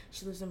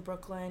 She lives in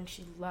Brooklyn.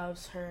 She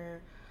loves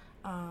her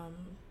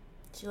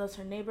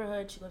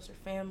neighborhood. She loves her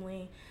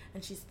family,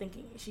 and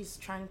she's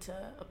trying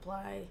to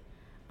apply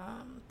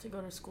to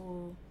go to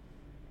school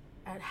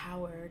at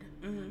Howard.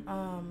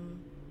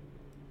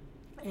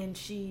 And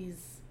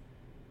she's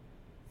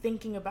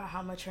thinking about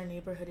how much her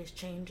neighborhood is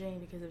changing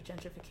because of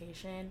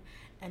gentrification,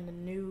 and the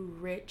new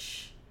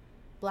rich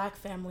black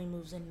family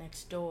moves in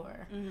next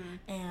door.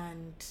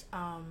 And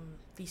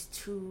these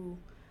two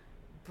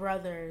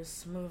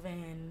brothers move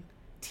in,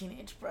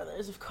 teenage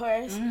brothers, of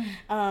course,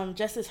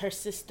 just as her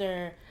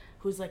sister,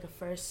 who's like the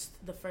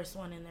first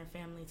one in their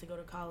family to go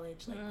to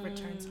college, like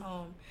returns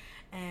home.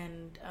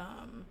 And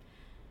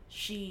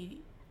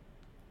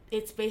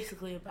it's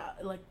basically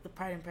about like the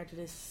Pride and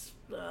Prejudice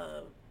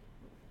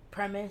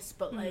premise,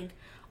 but like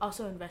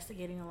also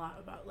investigating a lot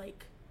about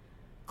like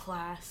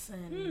class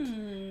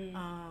and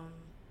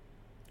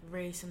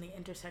race and the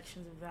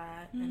intersections of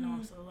that, and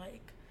also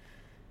like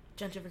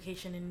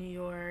gentrification in New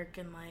York,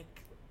 and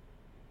like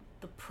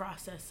the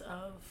process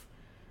of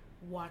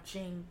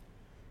watching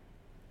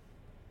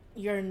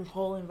your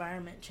whole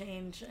environment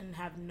change and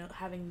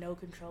having no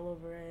control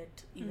over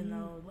it, even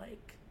though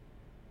like,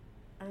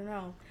 I don't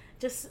know,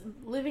 just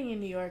living in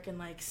New York and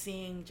like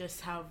seeing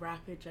just how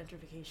rapid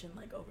gentrification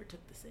like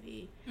overtook the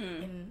city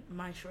in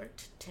my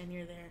short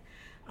tenure there.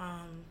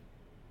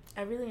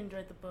 I really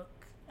enjoyed the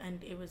book,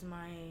 and it was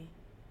one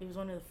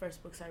of the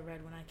first books I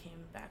read when I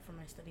came back from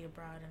my study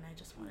abroad, and I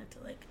just wanted to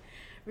like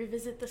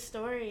revisit the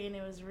story, and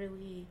it was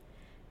really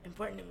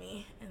important to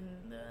me,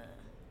 and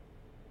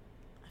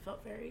I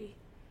felt very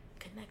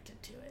connected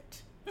to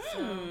it.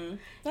 So,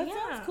 that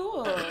sounds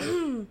cool.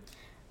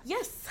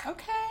 Yes.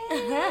 Okay.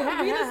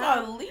 Read us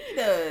our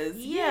leaders.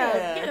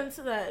 Yeah. Get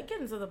into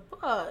the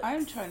book.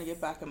 I'm trying to get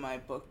back on my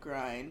book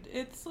grind.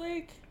 It's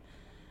like,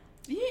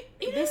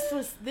 this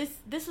was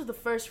the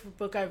first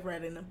book I've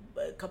read in a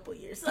couple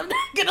years. I'm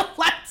not gonna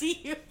lie to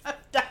you.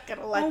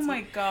 Oh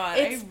my god,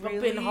 it's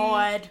been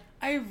hard.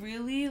 I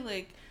really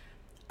like.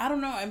 I don't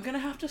know. I'm gonna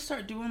have to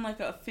start doing like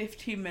a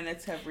 15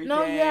 minutes every day.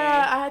 No,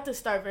 yeah, I had to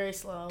start very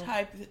slow.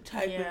 Type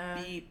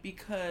of beat,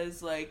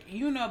 because like,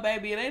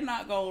 baby, they're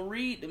not gonna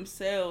read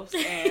themselves,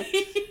 and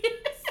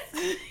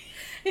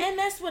and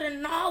that's what a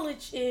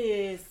knowledge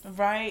is,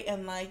 right?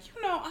 And like,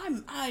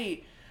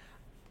 I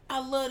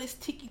love this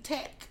ticky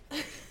tack.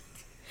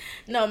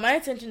 No, my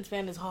attention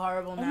span is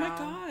horrible now. Oh my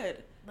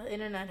god. The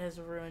internet has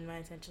ruined my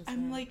attention span.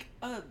 I'm like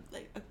a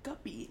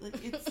guppy.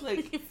 Like, it's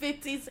like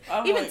 50s.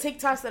 Even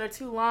TikToks that are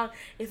too long.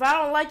 If I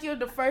don't like you in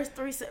the first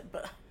 3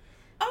 seconds,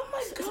 oh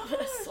my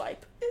god,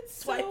 swipe.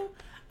 Swipe. So,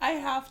 I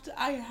have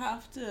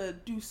to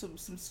do some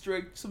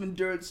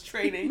endurance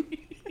training.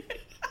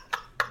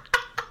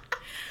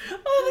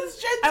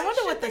 I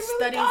wonder what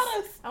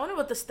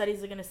the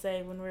studies are gonna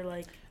say when we're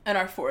like in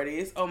our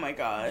 40s. Oh my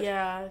god.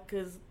 Yeah,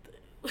 because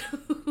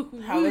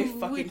how they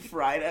fucking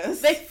fried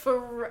us.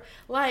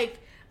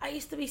 I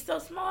used to be so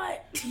smart.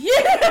 Yeah.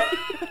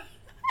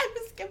 I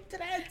was gifted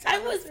and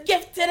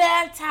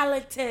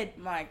talented.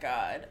 My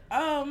god.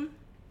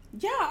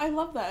 Yeah, I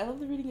love that. I love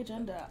the reading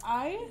agenda.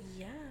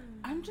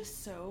 I'm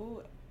just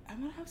so,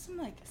 I'm gonna have some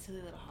like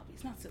silly little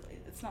hobbies. Not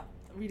silly. It's not,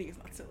 reading is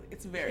not silly.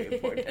 It's very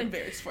important and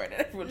very smart.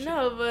 Everyone should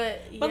know.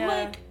 But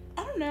like,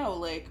 I don't know,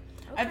 like,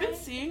 okay. I've been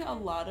seeing a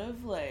lot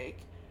of like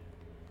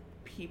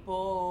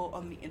people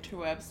on the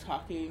interwebs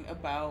talking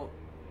about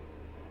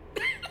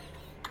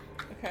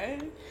okay.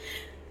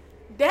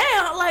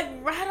 Damn, like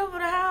right over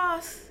the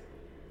house.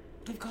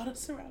 They've got us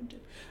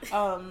surrounded. It's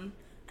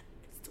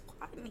too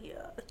hot in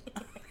here.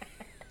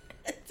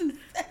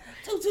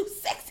 too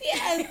sexy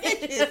ass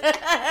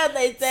bitches.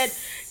 They said,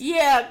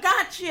 yeah,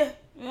 gotcha.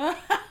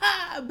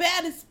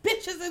 Baddest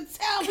bitches in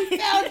town. We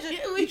found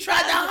you. We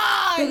tried to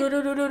hide.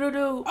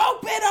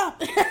 Open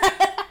up.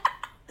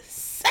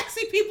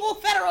 Sexy people,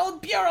 Federal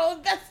Bureau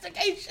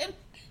investigation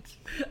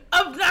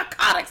of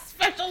narcotics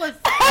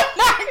specialists.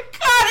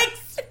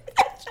 Narcotics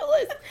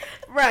specialist.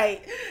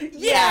 Right.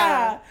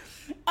 Yeah.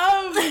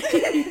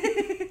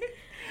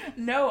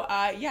 No,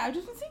 I've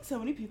just been seeing so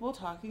many people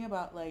talking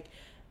about like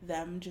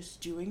them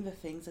just doing the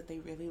things that they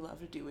really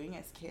loved doing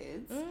as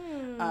kids.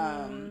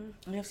 And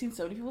I've seen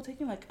so many people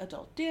taking like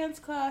adult dance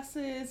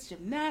classes,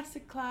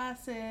 gymnastic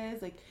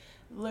classes, like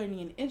learning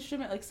an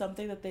instrument, like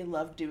something that they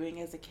loved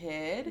doing as a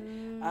kid,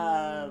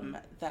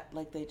 that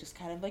like they just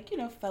kind of like,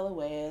 fell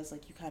away as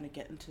like you kind of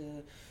get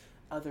into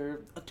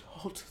other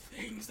adult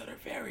things that are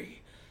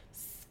very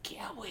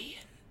scary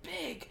and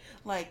big,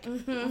 like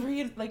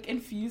like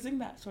infusing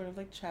that sort of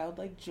like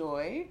childlike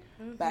joy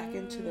back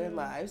into their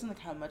lives, and like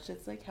how much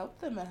it's like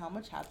helped them and how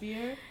much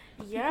happier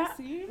people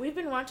seem. We've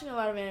been watching a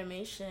lot of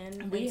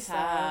animation. We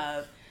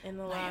have in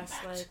the last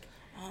impact.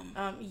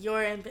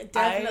 Your impact,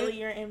 definitely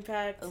your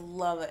impact. I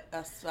love it.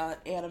 That's an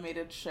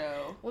animated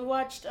show. We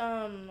watched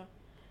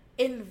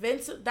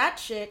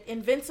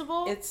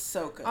Invincible. It's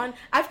so good.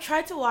 I've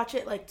tried to watch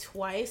it like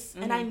twice,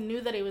 and I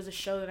knew that it was a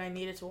show that I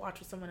needed to watch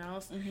with someone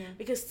else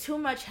because too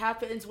much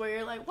happens where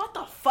you're like, what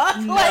the fuck?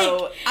 No,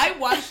 like, I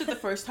watched it the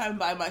first time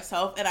by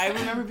myself, and I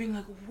remember being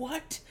like,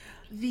 what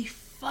the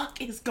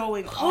fuck is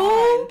going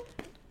on?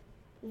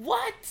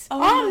 What?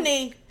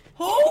 Omni?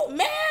 Who?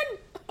 Man?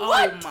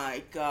 What? Oh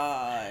my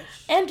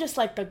gosh. And just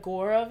like the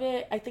gore of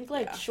it. I think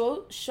like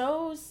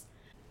shows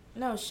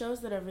No,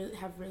 shows that are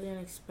have really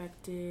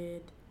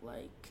unexpected,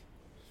 like,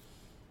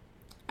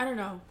 I don't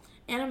know.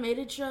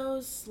 Animated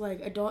shows,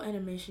 like, adult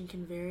animation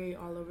can vary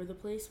all over the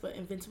place, but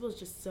Invincible is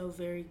just so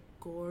very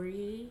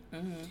gory.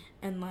 Mm-hmm.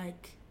 And,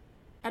 like,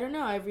 I don't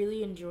know, I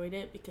really enjoyed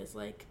it because,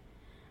 like,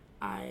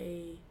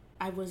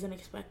 I wasn't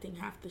expecting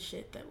half the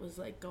shit that was,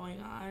 like, going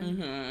on.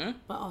 Mm-hmm.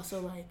 But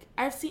also, like,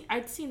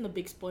 I'd seen the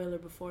big spoiler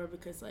before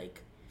because,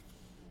 like,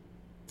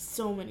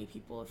 so many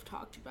people have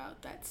talked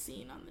about that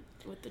scene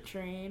with the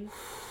train.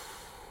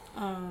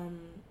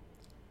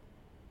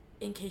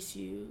 In case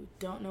you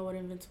don't know what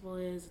Invincible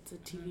is, it's a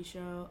TV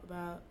show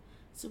about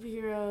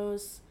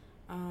superheroes,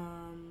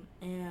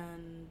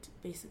 and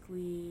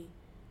basically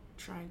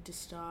trying to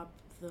stop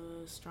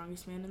the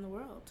strongest man in the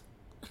world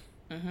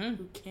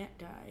who can't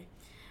die.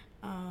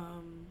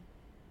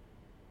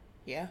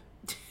 Yeah.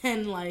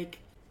 And, like,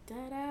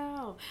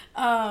 da-dow.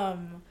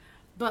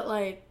 But,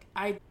 like,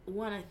 I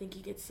think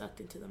you get sucked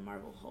into the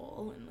Marvel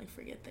hole and, like,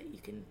 forget that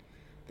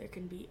there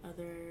can be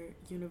other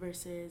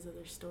universes,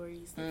 other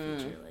stories that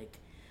feature, like,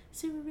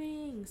 super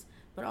beings.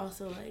 But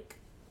also, like,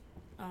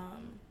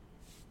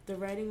 the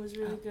writing was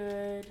really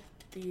good.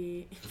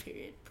 The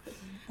period.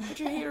 Put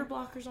your hater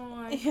blockers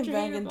on. Put your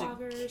hater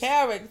blockers.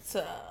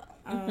 Character.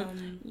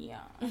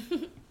 Yeah.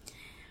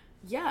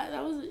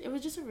 Yeah, it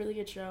was just a really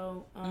good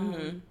show.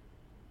 And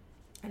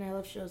I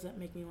love shows that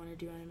make me want to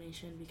do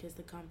animation because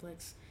a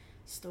complex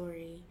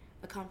story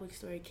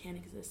can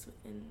exist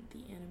within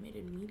the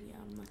animated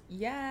medium.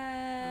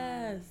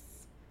 Yes.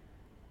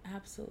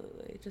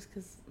 Absolutely. Just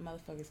because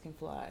motherfuckers can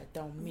fly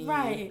don't mean...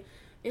 Right.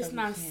 It's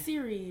not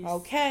serious.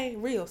 Okay.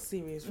 Real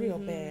serious. Real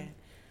bad.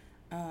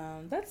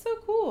 That's so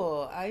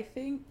cool. I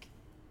think...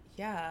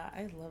 Yeah,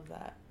 I love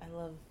that. I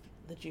love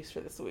the juice for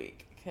this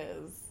week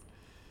because...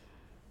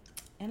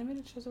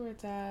 Animated shows are where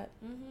it's at.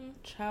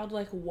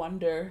 Childlike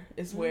wonder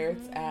is where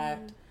it's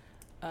at.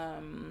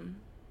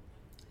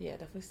 Yeah,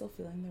 definitely still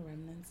feeling the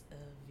remnants of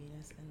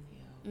Venus and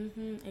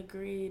Leo.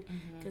 Agreed.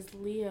 Because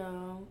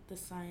Leo, the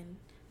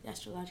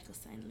astrological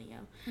sign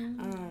Leo,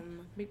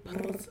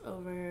 rules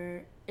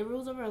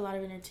over a lot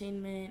of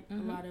entertainment, a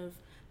lot of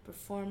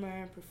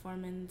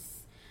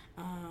performance,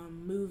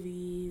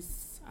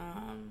 movies,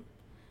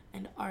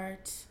 and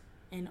art,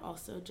 and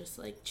also just,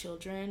 like,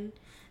 children.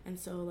 And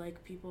so,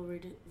 like, people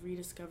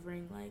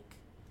rediscovering, like,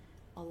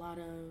 a lot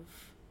of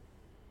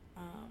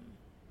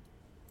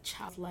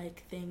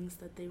childlike things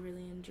that they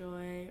really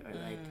enjoy, or,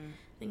 like,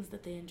 things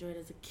that they enjoyed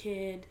as a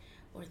kid,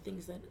 or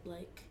things that,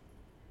 like,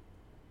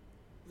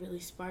 really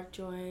spark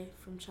joy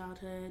from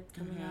childhood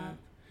coming up,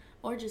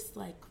 or just,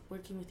 like,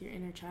 working with your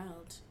inner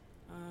child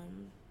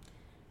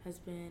has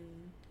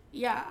been...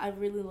 Yeah, I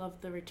really love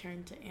the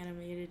return to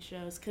animated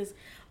shows, because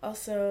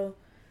also...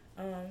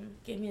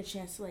 gave me a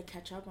chance to, like,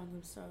 catch up on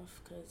some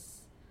stuff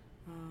because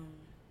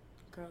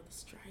the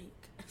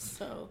strike,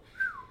 so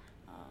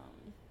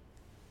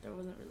there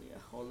wasn't really a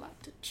whole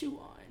lot to chew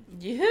on.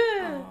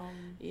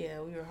 Yeah,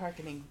 we were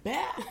hearkening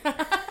back.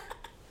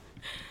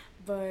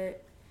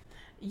 But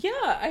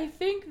yeah, I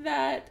think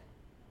that,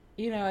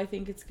 I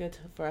think it's good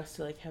for us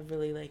to, like, have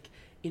really, like,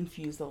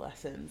 infuse the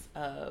lessons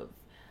of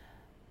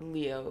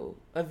Venus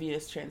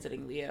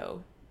transiting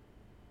Leo.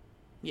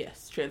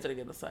 Yes, transiting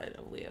in the sign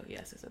of Leo.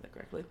 Yes, I said that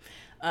correctly.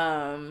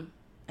 And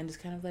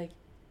just kind of, like,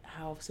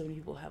 how so many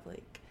people have,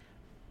 like,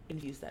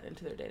 infused that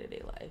into their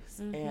day-to-day lives.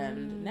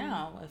 And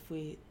now, if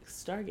we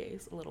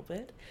stargaze a little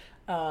bit,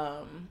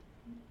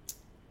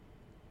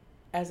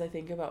 as I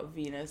think about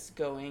Venus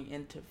going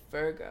into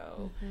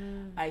Virgo,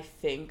 I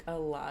think a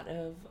lot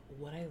of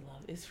what I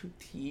love is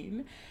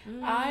routine.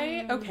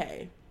 I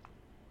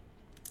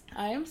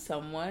am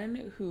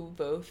someone who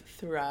both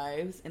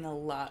thrives in a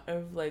lot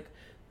of, like,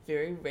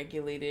 very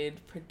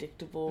regulated,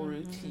 predictable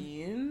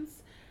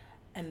routines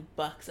and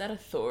bucks at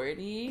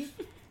authority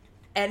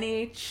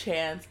any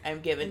chance I'm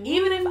given.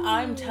 Even if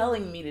I'm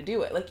telling me to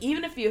do it. Like,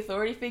 even if the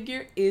authority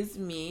figure is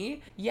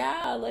me.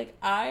 Yeah, like,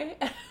 I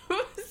am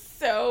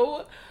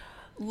so,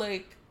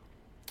 like,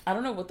 I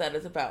don't know what that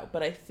is about,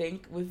 but I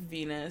think with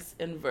Venus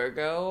and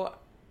Virgo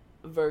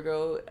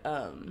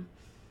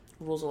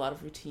rules a lot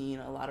of routine,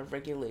 a lot of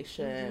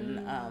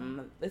regulation.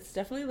 It's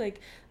definitely, like,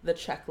 the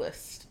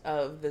checklist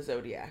of the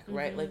zodiac,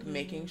 right? Like,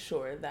 making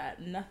sure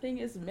that nothing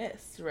is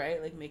missed,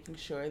 right? Like, making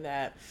sure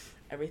that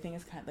everything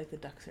is kind of, like, the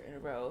ducks are in a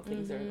row,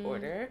 things are in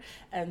order.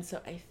 And so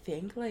I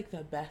think, like,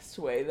 the best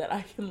way that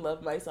I can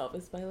love myself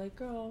is by, like,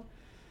 girl,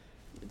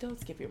 don't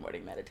skip your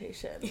morning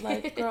meditation.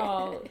 Like,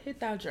 girl, hit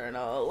that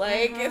journal.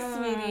 Like,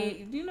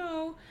 sweetie,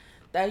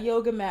 that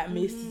yoga mat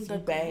misses you,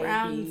 baby.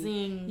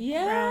 Grounding.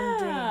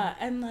 Yeah.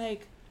 And,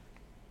 like,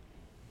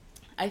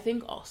 I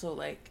think also,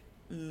 like,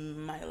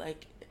 my,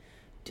 like,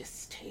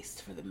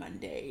 distaste for the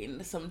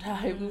mundane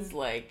sometimes,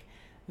 like,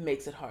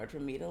 makes it hard for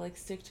me to, like,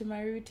 stick to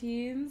my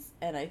routines.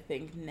 And I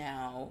think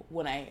now,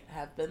 when I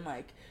have been,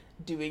 like,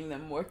 doing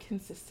them more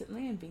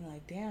consistently and being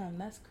like, damn,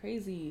 that's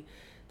crazy.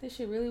 This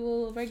shit really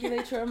will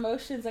regulate your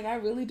emotions. Like, I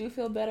really do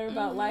feel better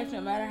about life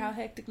no matter how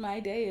hectic my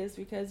day is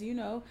because,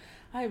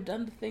 I have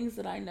done the things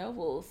that I know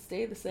will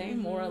stay the same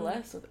more or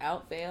less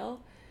without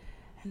fail.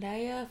 And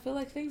I feel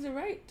like things are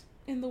right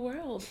in the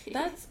world.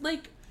 That's,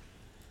 like,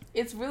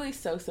 it's really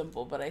so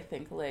simple, but I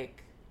think,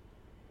 like,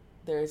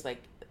 there's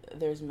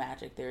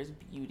magic, there's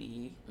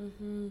beauty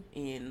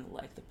in,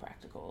 like, the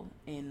practical,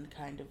 in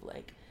kind of,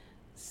 like,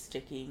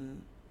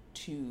 sticking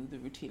to the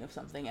routine of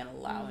something and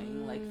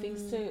allowing, like,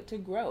 things to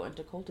grow and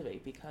to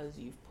cultivate because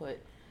you've put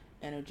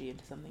energy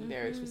into something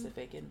very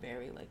specific and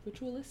very, like,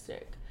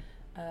 ritualistic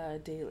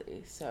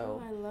daily.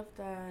 So I love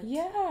that.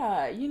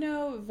 Yeah, you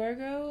know,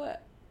 Virgo,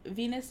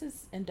 Venus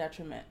is in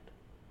detriment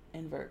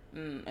in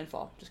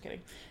fall, just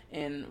kidding,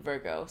 in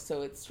Virgo,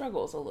 so it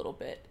struggles a little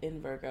bit in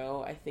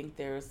Virgo. I think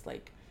there's,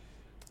 like,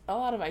 a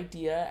lot of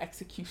idea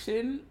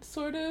execution,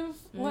 sort of,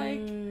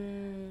 like,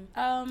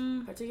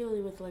 particularly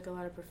with, like, a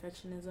lot of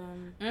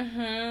perfectionism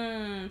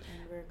in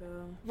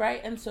Virgo. Right,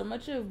 and so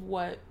much of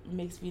what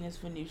makes Venus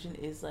Venusian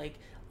is, like,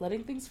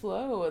 letting things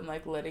flow and,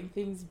 like, letting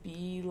things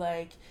be,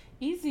 like,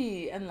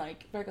 easy. And,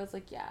 like, Virgo's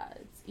like, yeah,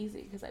 it's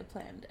easy because I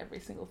planned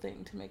every single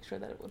thing to make sure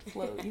that it would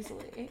flow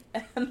easily.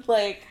 And,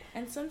 like...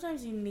 And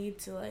sometimes you need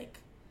to, like,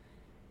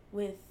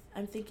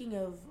 I'm thinking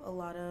of a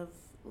lot of,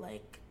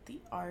 like, the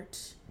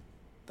artiste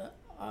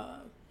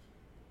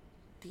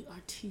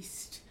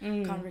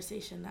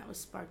conversation that was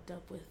sparked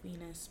up with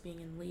Venus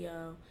being in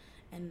Leo,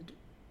 and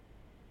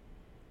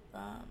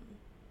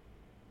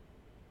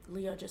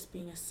Leo just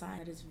being a sign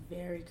that is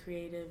very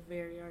creative,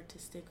 very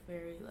artistic,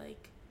 very,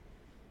 like,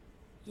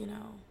 you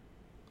know,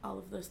 all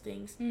of those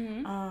things.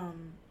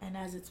 And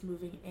as it's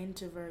moving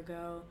into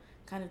Virgo,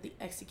 kind of the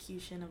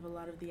execution of a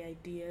lot of the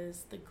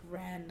ideas, the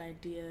grand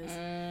ideas.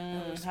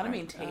 How to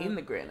maintain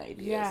the grand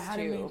ideas, yeah, how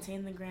to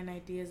maintain the grand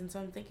ideas. And so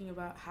I'm thinking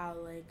about how,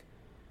 like,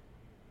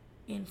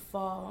 in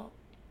fall,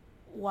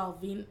 while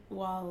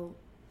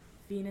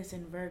Venus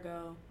in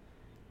Virgo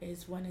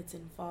is when it's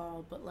in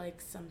fall, but, like,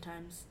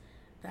 sometimes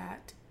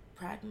that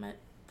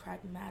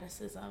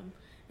pragmaticism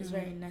is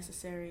very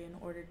necessary in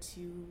order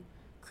to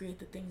create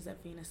the things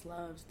that Venus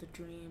loves, the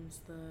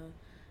dreams, the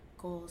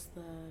goals,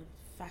 the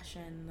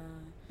fashion,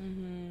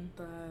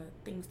 the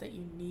things that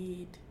you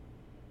need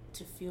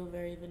to feel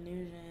very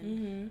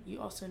Venusian.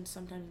 You also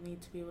sometimes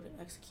need to be able to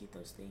execute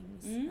those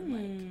things. And,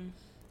 like,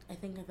 I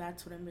think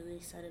that's what I'm really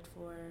excited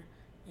for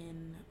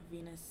in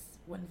Venus,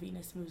 when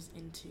Venus moves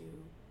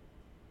into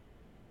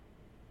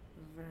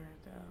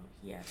Virgo.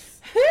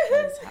 Yes,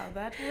 that is how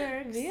that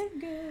works.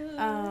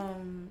 Virgo.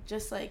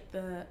 Just, like,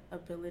 the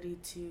ability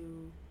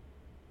to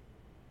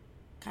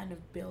kind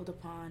of build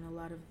upon a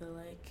lot of the,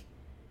 like,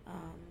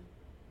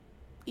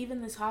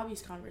 even this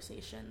hobbies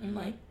conversation,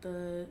 like,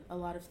 a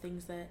lot of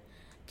things that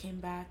came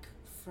back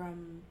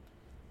from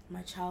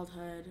my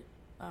childhood,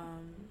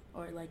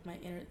 or, like,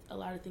 a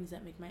lot of things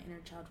that make my inner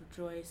child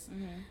rejoice,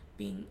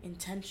 being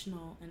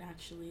intentional and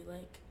actually,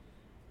 like,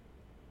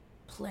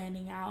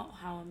 planning out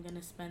how I'm going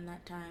to spend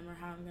that time or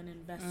how I'm going to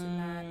invest in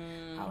that,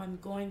 how I'm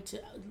going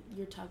to,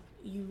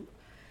 you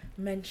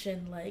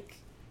mentioned, like,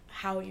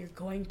 how you're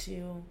going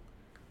to,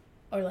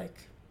 or,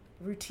 like,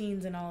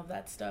 routines and all of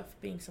that stuff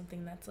being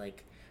something that's,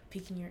 like,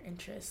 piquing your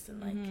interest and,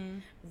 like,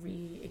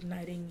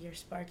 reigniting your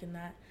spark in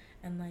that,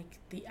 and, like,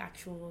 the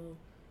actual,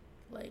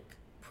 like,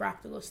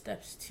 practical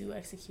steps to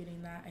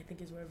executing that, I think,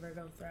 is where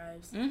Virgo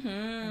thrives.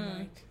 And,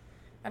 like,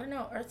 I don't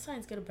know, earth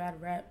signs get a bad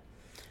rep.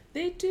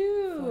 They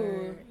do.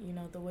 For, you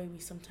know, the way we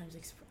sometimes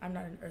I'm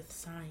not an earth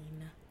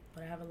sign,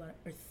 but I have a lot of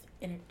earth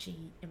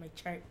energy in my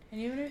chart.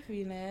 And you have an earth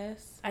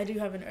Venus. I do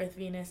have an earth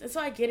Venus. And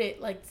so I get it.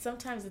 Like,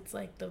 sometimes it's,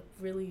 like, the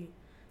really,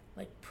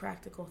 like,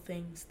 practical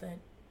things that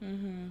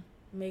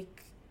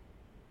make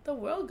the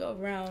world go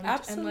round.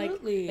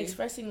 Absolutely. And, like,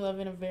 expressing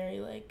love in a very,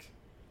 like,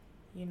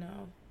 you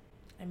know,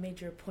 I made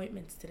your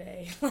appointments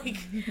today. Like,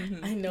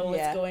 I know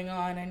what's going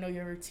on. I know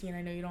your routine.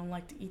 I know you don't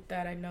like to eat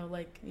that. I know,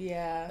 like,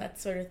 that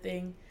sort of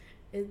thing.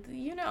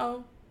 You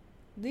know.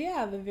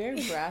 Yeah, the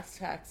very brass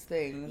tacks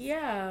things.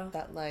 Yeah.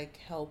 That, like,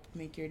 help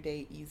make your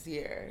day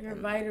easier. Your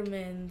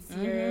vitamins,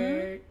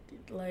 your,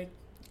 like,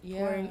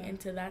 pouring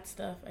into that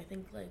stuff. I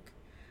think, like,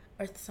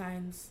 earth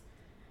signs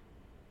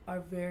are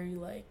very,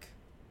 like,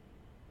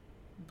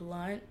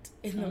 blunt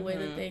in the way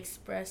that they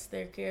express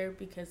their care,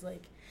 because,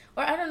 like,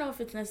 or I don't know if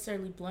it's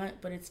necessarily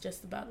blunt, but it's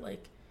just about,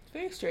 like,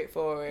 very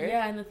straightforward.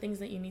 Yeah, and the things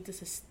that you need to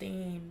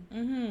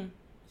sustain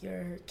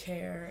your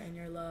care and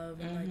your love,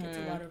 and like, it's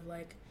a lot of,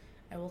 like,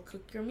 I will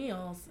cook your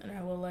meals, and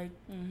I will, like,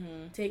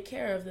 take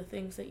care of the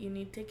things that you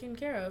need taken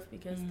care of,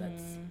 because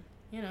that's,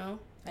 you know,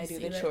 I do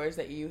the chores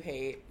that you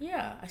hate.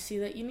 Yeah, I see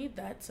that you need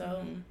that,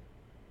 so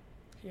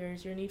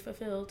here's your need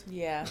fulfilled.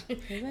 Yeah.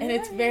 And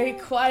it's very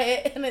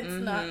quiet, and it's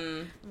not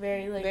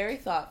very, like, very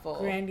thoughtful.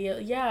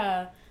 Grandiose.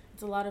 Yeah.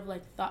 It's a lot of,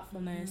 like,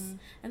 thoughtfulness.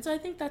 And so I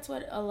think that's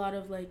what a lot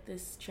of, like,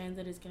 this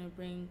transit is going to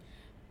bring,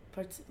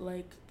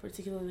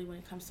 particularly when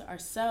it comes to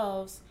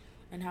ourselves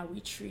and how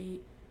we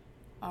treat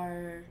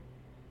our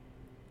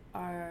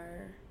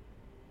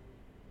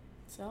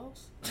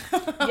selves.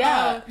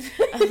 Yeah.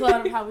 A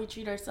lot of how we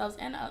treat ourselves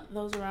and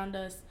those around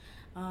us,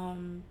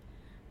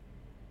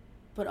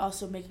 but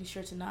also making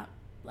sure to not,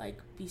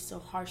 like, be so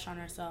harsh on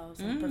ourselves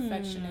and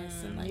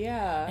perfectionists, and, like,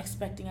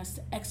 expecting us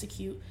to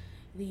execute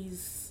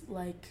these,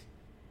 like,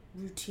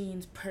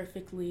 routines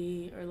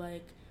perfectly, or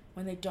like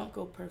when they don't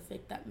go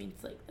perfect, that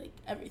means like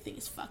everything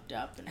is fucked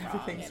up and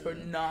everything's wrong.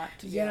 for not.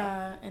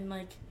 Yeah, and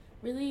like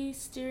really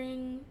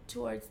steering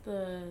towards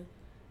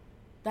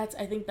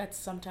I think that's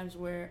sometimes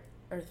where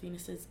Earth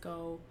Venuses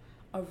go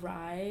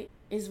awry,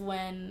 is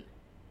when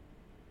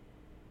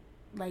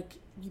like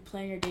you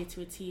plan your day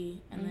to a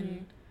T and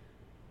then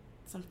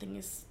something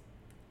is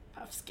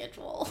off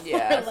schedule.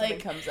 Yeah, or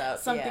like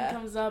something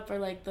comes up, or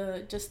like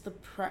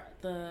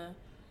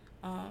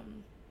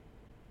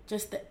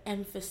just the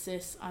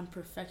emphasis on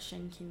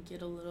perfection can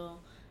get a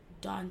little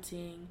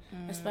daunting,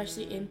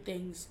 especially in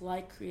things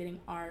like creating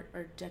art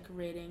or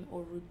decorating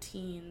or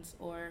routines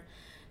or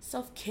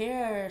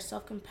self-care,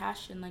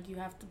 self-compassion. Like, you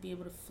have to be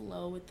able to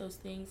flow with those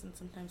things and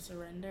sometimes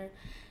surrender.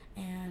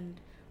 And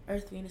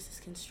Earth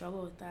Venuses can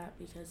struggle with that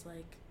because,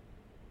 like,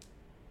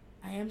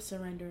 I am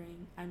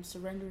surrendering. I'm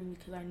surrendering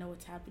because I know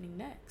what's happening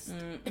next.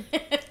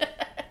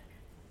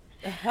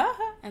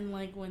 And,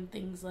 like, when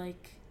things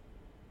like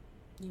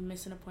you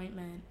miss an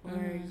appointment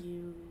or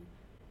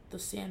the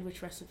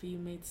sandwich recipe you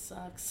made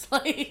sucks,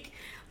 like,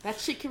 that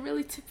shit can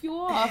really tip you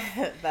off.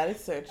 That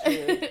is so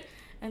true.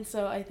 And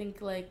so I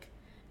think, like,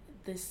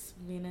 this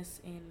Venus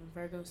in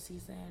Virgo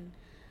season,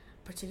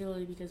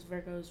 particularly because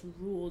Virgo is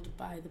ruled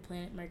by the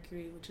planet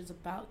Mercury, which is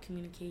about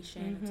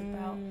communication. It's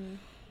about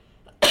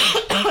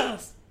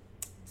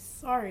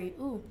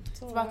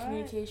it's about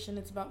communication.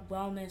 It's about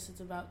wellness. It's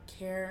about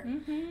care,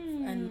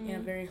 and in a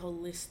very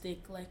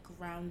holistic, like,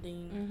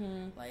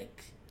 grounding,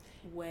 like,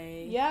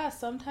 way. Yeah,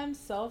 sometimes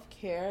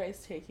self-care is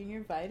taking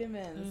your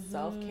vitamins.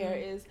 Self-care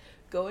is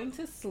going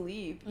to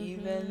sleep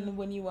even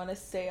when you want to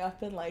stay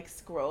up and, like,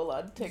 scroll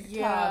on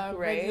TikTok,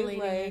 right? Regulating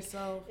like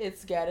yourself.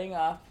 It's getting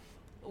up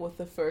with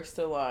the first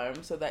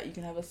alarm so that you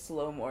can have a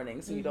slow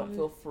morning so you don't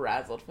feel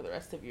frazzled for the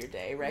rest of your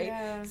day, right?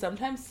 Yeah.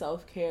 Sometimes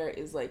self-care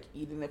is like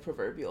eating the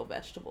proverbial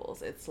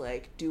vegetables. It's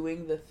like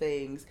doing the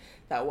things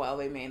that, while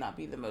they may not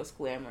be the most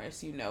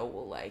glamorous, you know,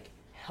 will like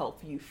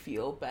help you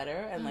feel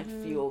better and like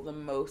feel the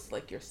most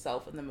like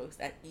yourself and the most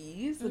at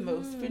ease, the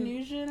most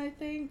Venusian, I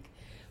think,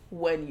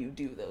 when you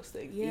do those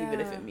things.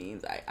 Even if it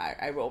means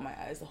I roll my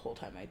eyes the whole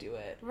time I do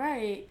it,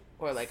 right?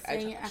 Or like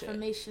saying I touch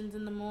affirmations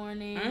in the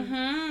morning,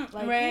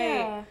 like,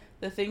 right?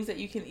 The things that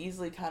you can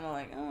easily kind of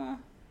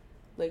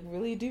like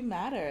really do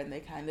matter, and they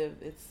kind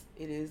of it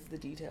is the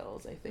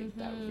details, I think,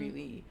 that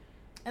really.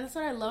 And that's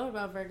what I love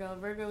about Virgo.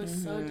 Virgo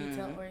is so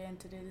detail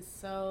oriented. It is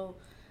so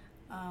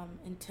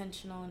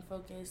intentional and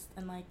focused,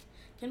 and like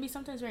can be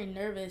sometimes very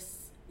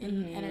nervous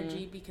in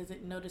energy because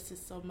it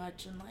notices so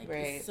much and like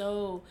is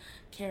so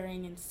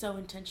caring and so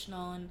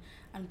intentional, and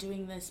I'm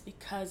doing this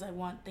because I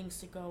want things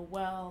to go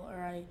well,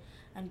 or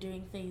I'm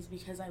doing things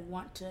because I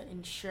want to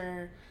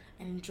ensure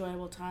an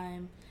enjoyable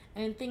time.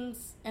 And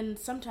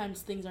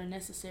sometimes things are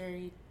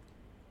necessary,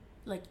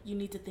 like you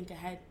need to think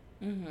ahead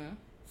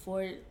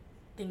for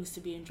things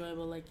to be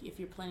enjoyable. Like if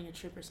you're planning a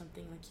trip or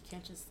something, like you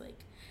can't just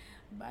like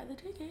buy the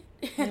ticket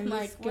and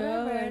like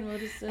whatever and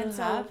what is still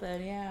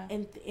happen.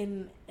 And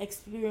in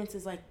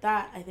experiences like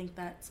that, I think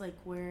that's like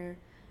where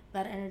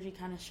that energy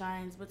kind of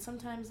shines. But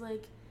sometimes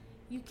like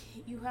you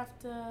have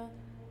to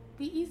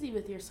be easy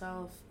with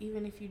yourself,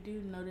 even if you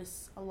do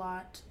notice a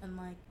lot, and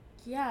like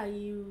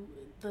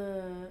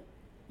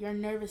your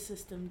nervous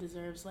system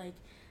deserves like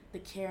the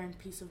care and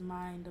peace of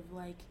mind of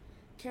like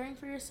caring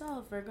for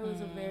yourself. Virgo is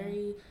a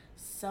very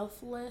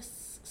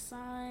selfless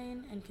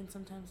sign and can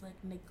sometimes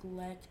like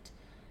neglect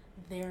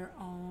their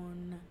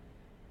own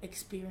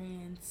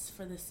experience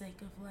for the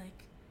sake of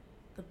like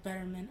the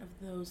betterment of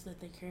those that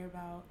they care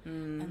about.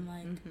 And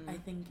like I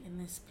think in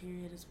this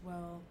period as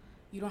well,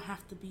 you don't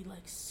have to be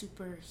like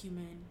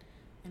superhuman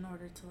in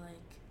order to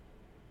like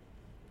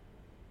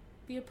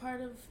be a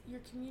part of your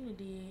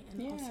community,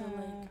 and also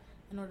like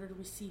in order to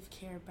receive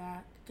care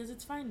back, because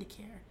it's fine to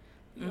care,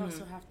 but you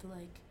also have to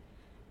like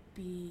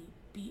be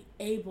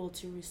able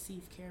to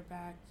receive care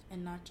back,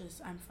 and not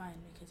just I'm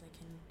fine because I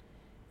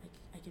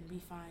can be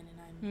fine and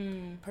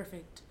I'm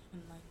perfect,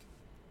 and like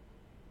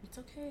it's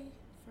okay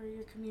for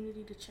your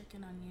community to check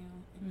in on you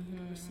and you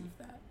to receive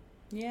that.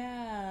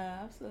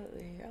 Yeah,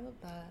 absolutely. I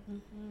love that.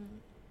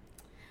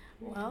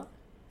 Well,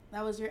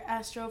 that was your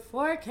astro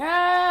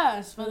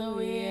forecast for the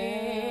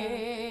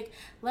week.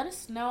 Let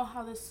us know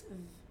how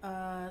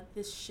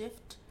this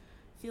shift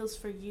feels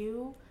for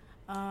you.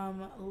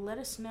 Let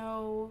us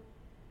know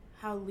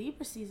how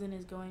Libra season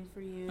is going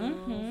for you.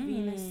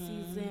 Venus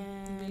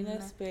season.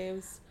 Venus,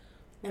 babes.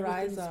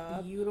 Rise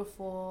up.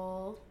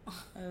 Beautiful.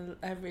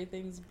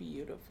 Everything's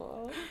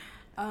beautiful.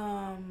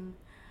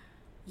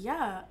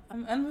 Yeah.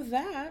 And with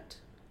that,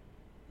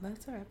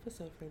 that's our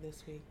episode for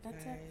this week, guys.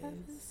 That's our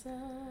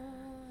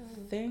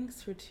episode.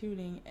 Thanks for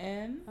tuning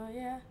in. Oh,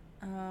 yeah.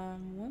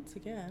 Once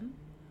again,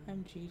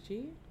 I'm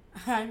Gigi.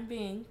 I'm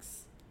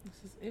Binx.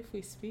 This is If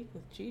We Speak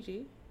with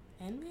Gigi.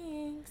 And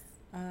Binx.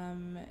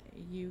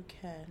 You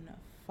can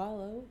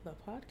follow the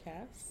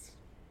podcast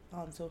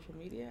on social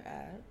media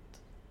at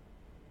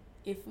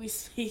If We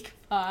Speak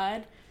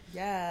Pod.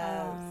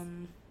 Yes.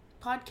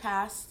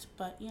 podcast,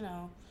 but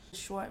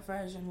short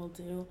version will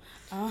do.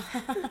 You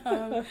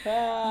can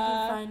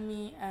find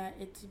me at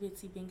Itsy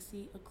Bitsy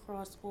Binxy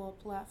across all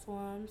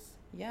platforms.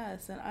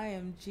 Yes, and I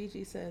am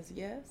Gigi Says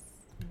Yes,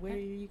 where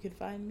you can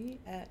find me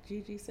at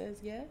Gigi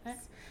Says Yes.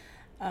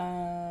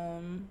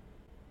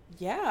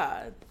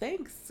 Yeah,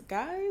 thanks,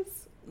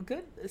 guys.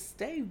 Good,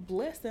 stay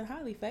blessed and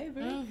highly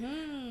favored.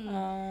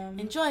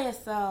 Enjoy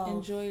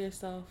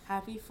yourself.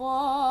 Happy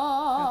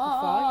fall,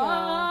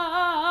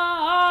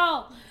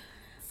 y'all.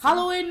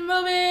 Halloween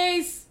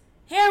movies,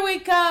 here we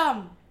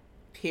come.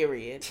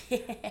 Period.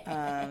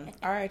 All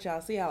right,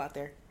 y'all. See y'all out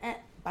there.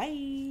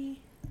 Bye.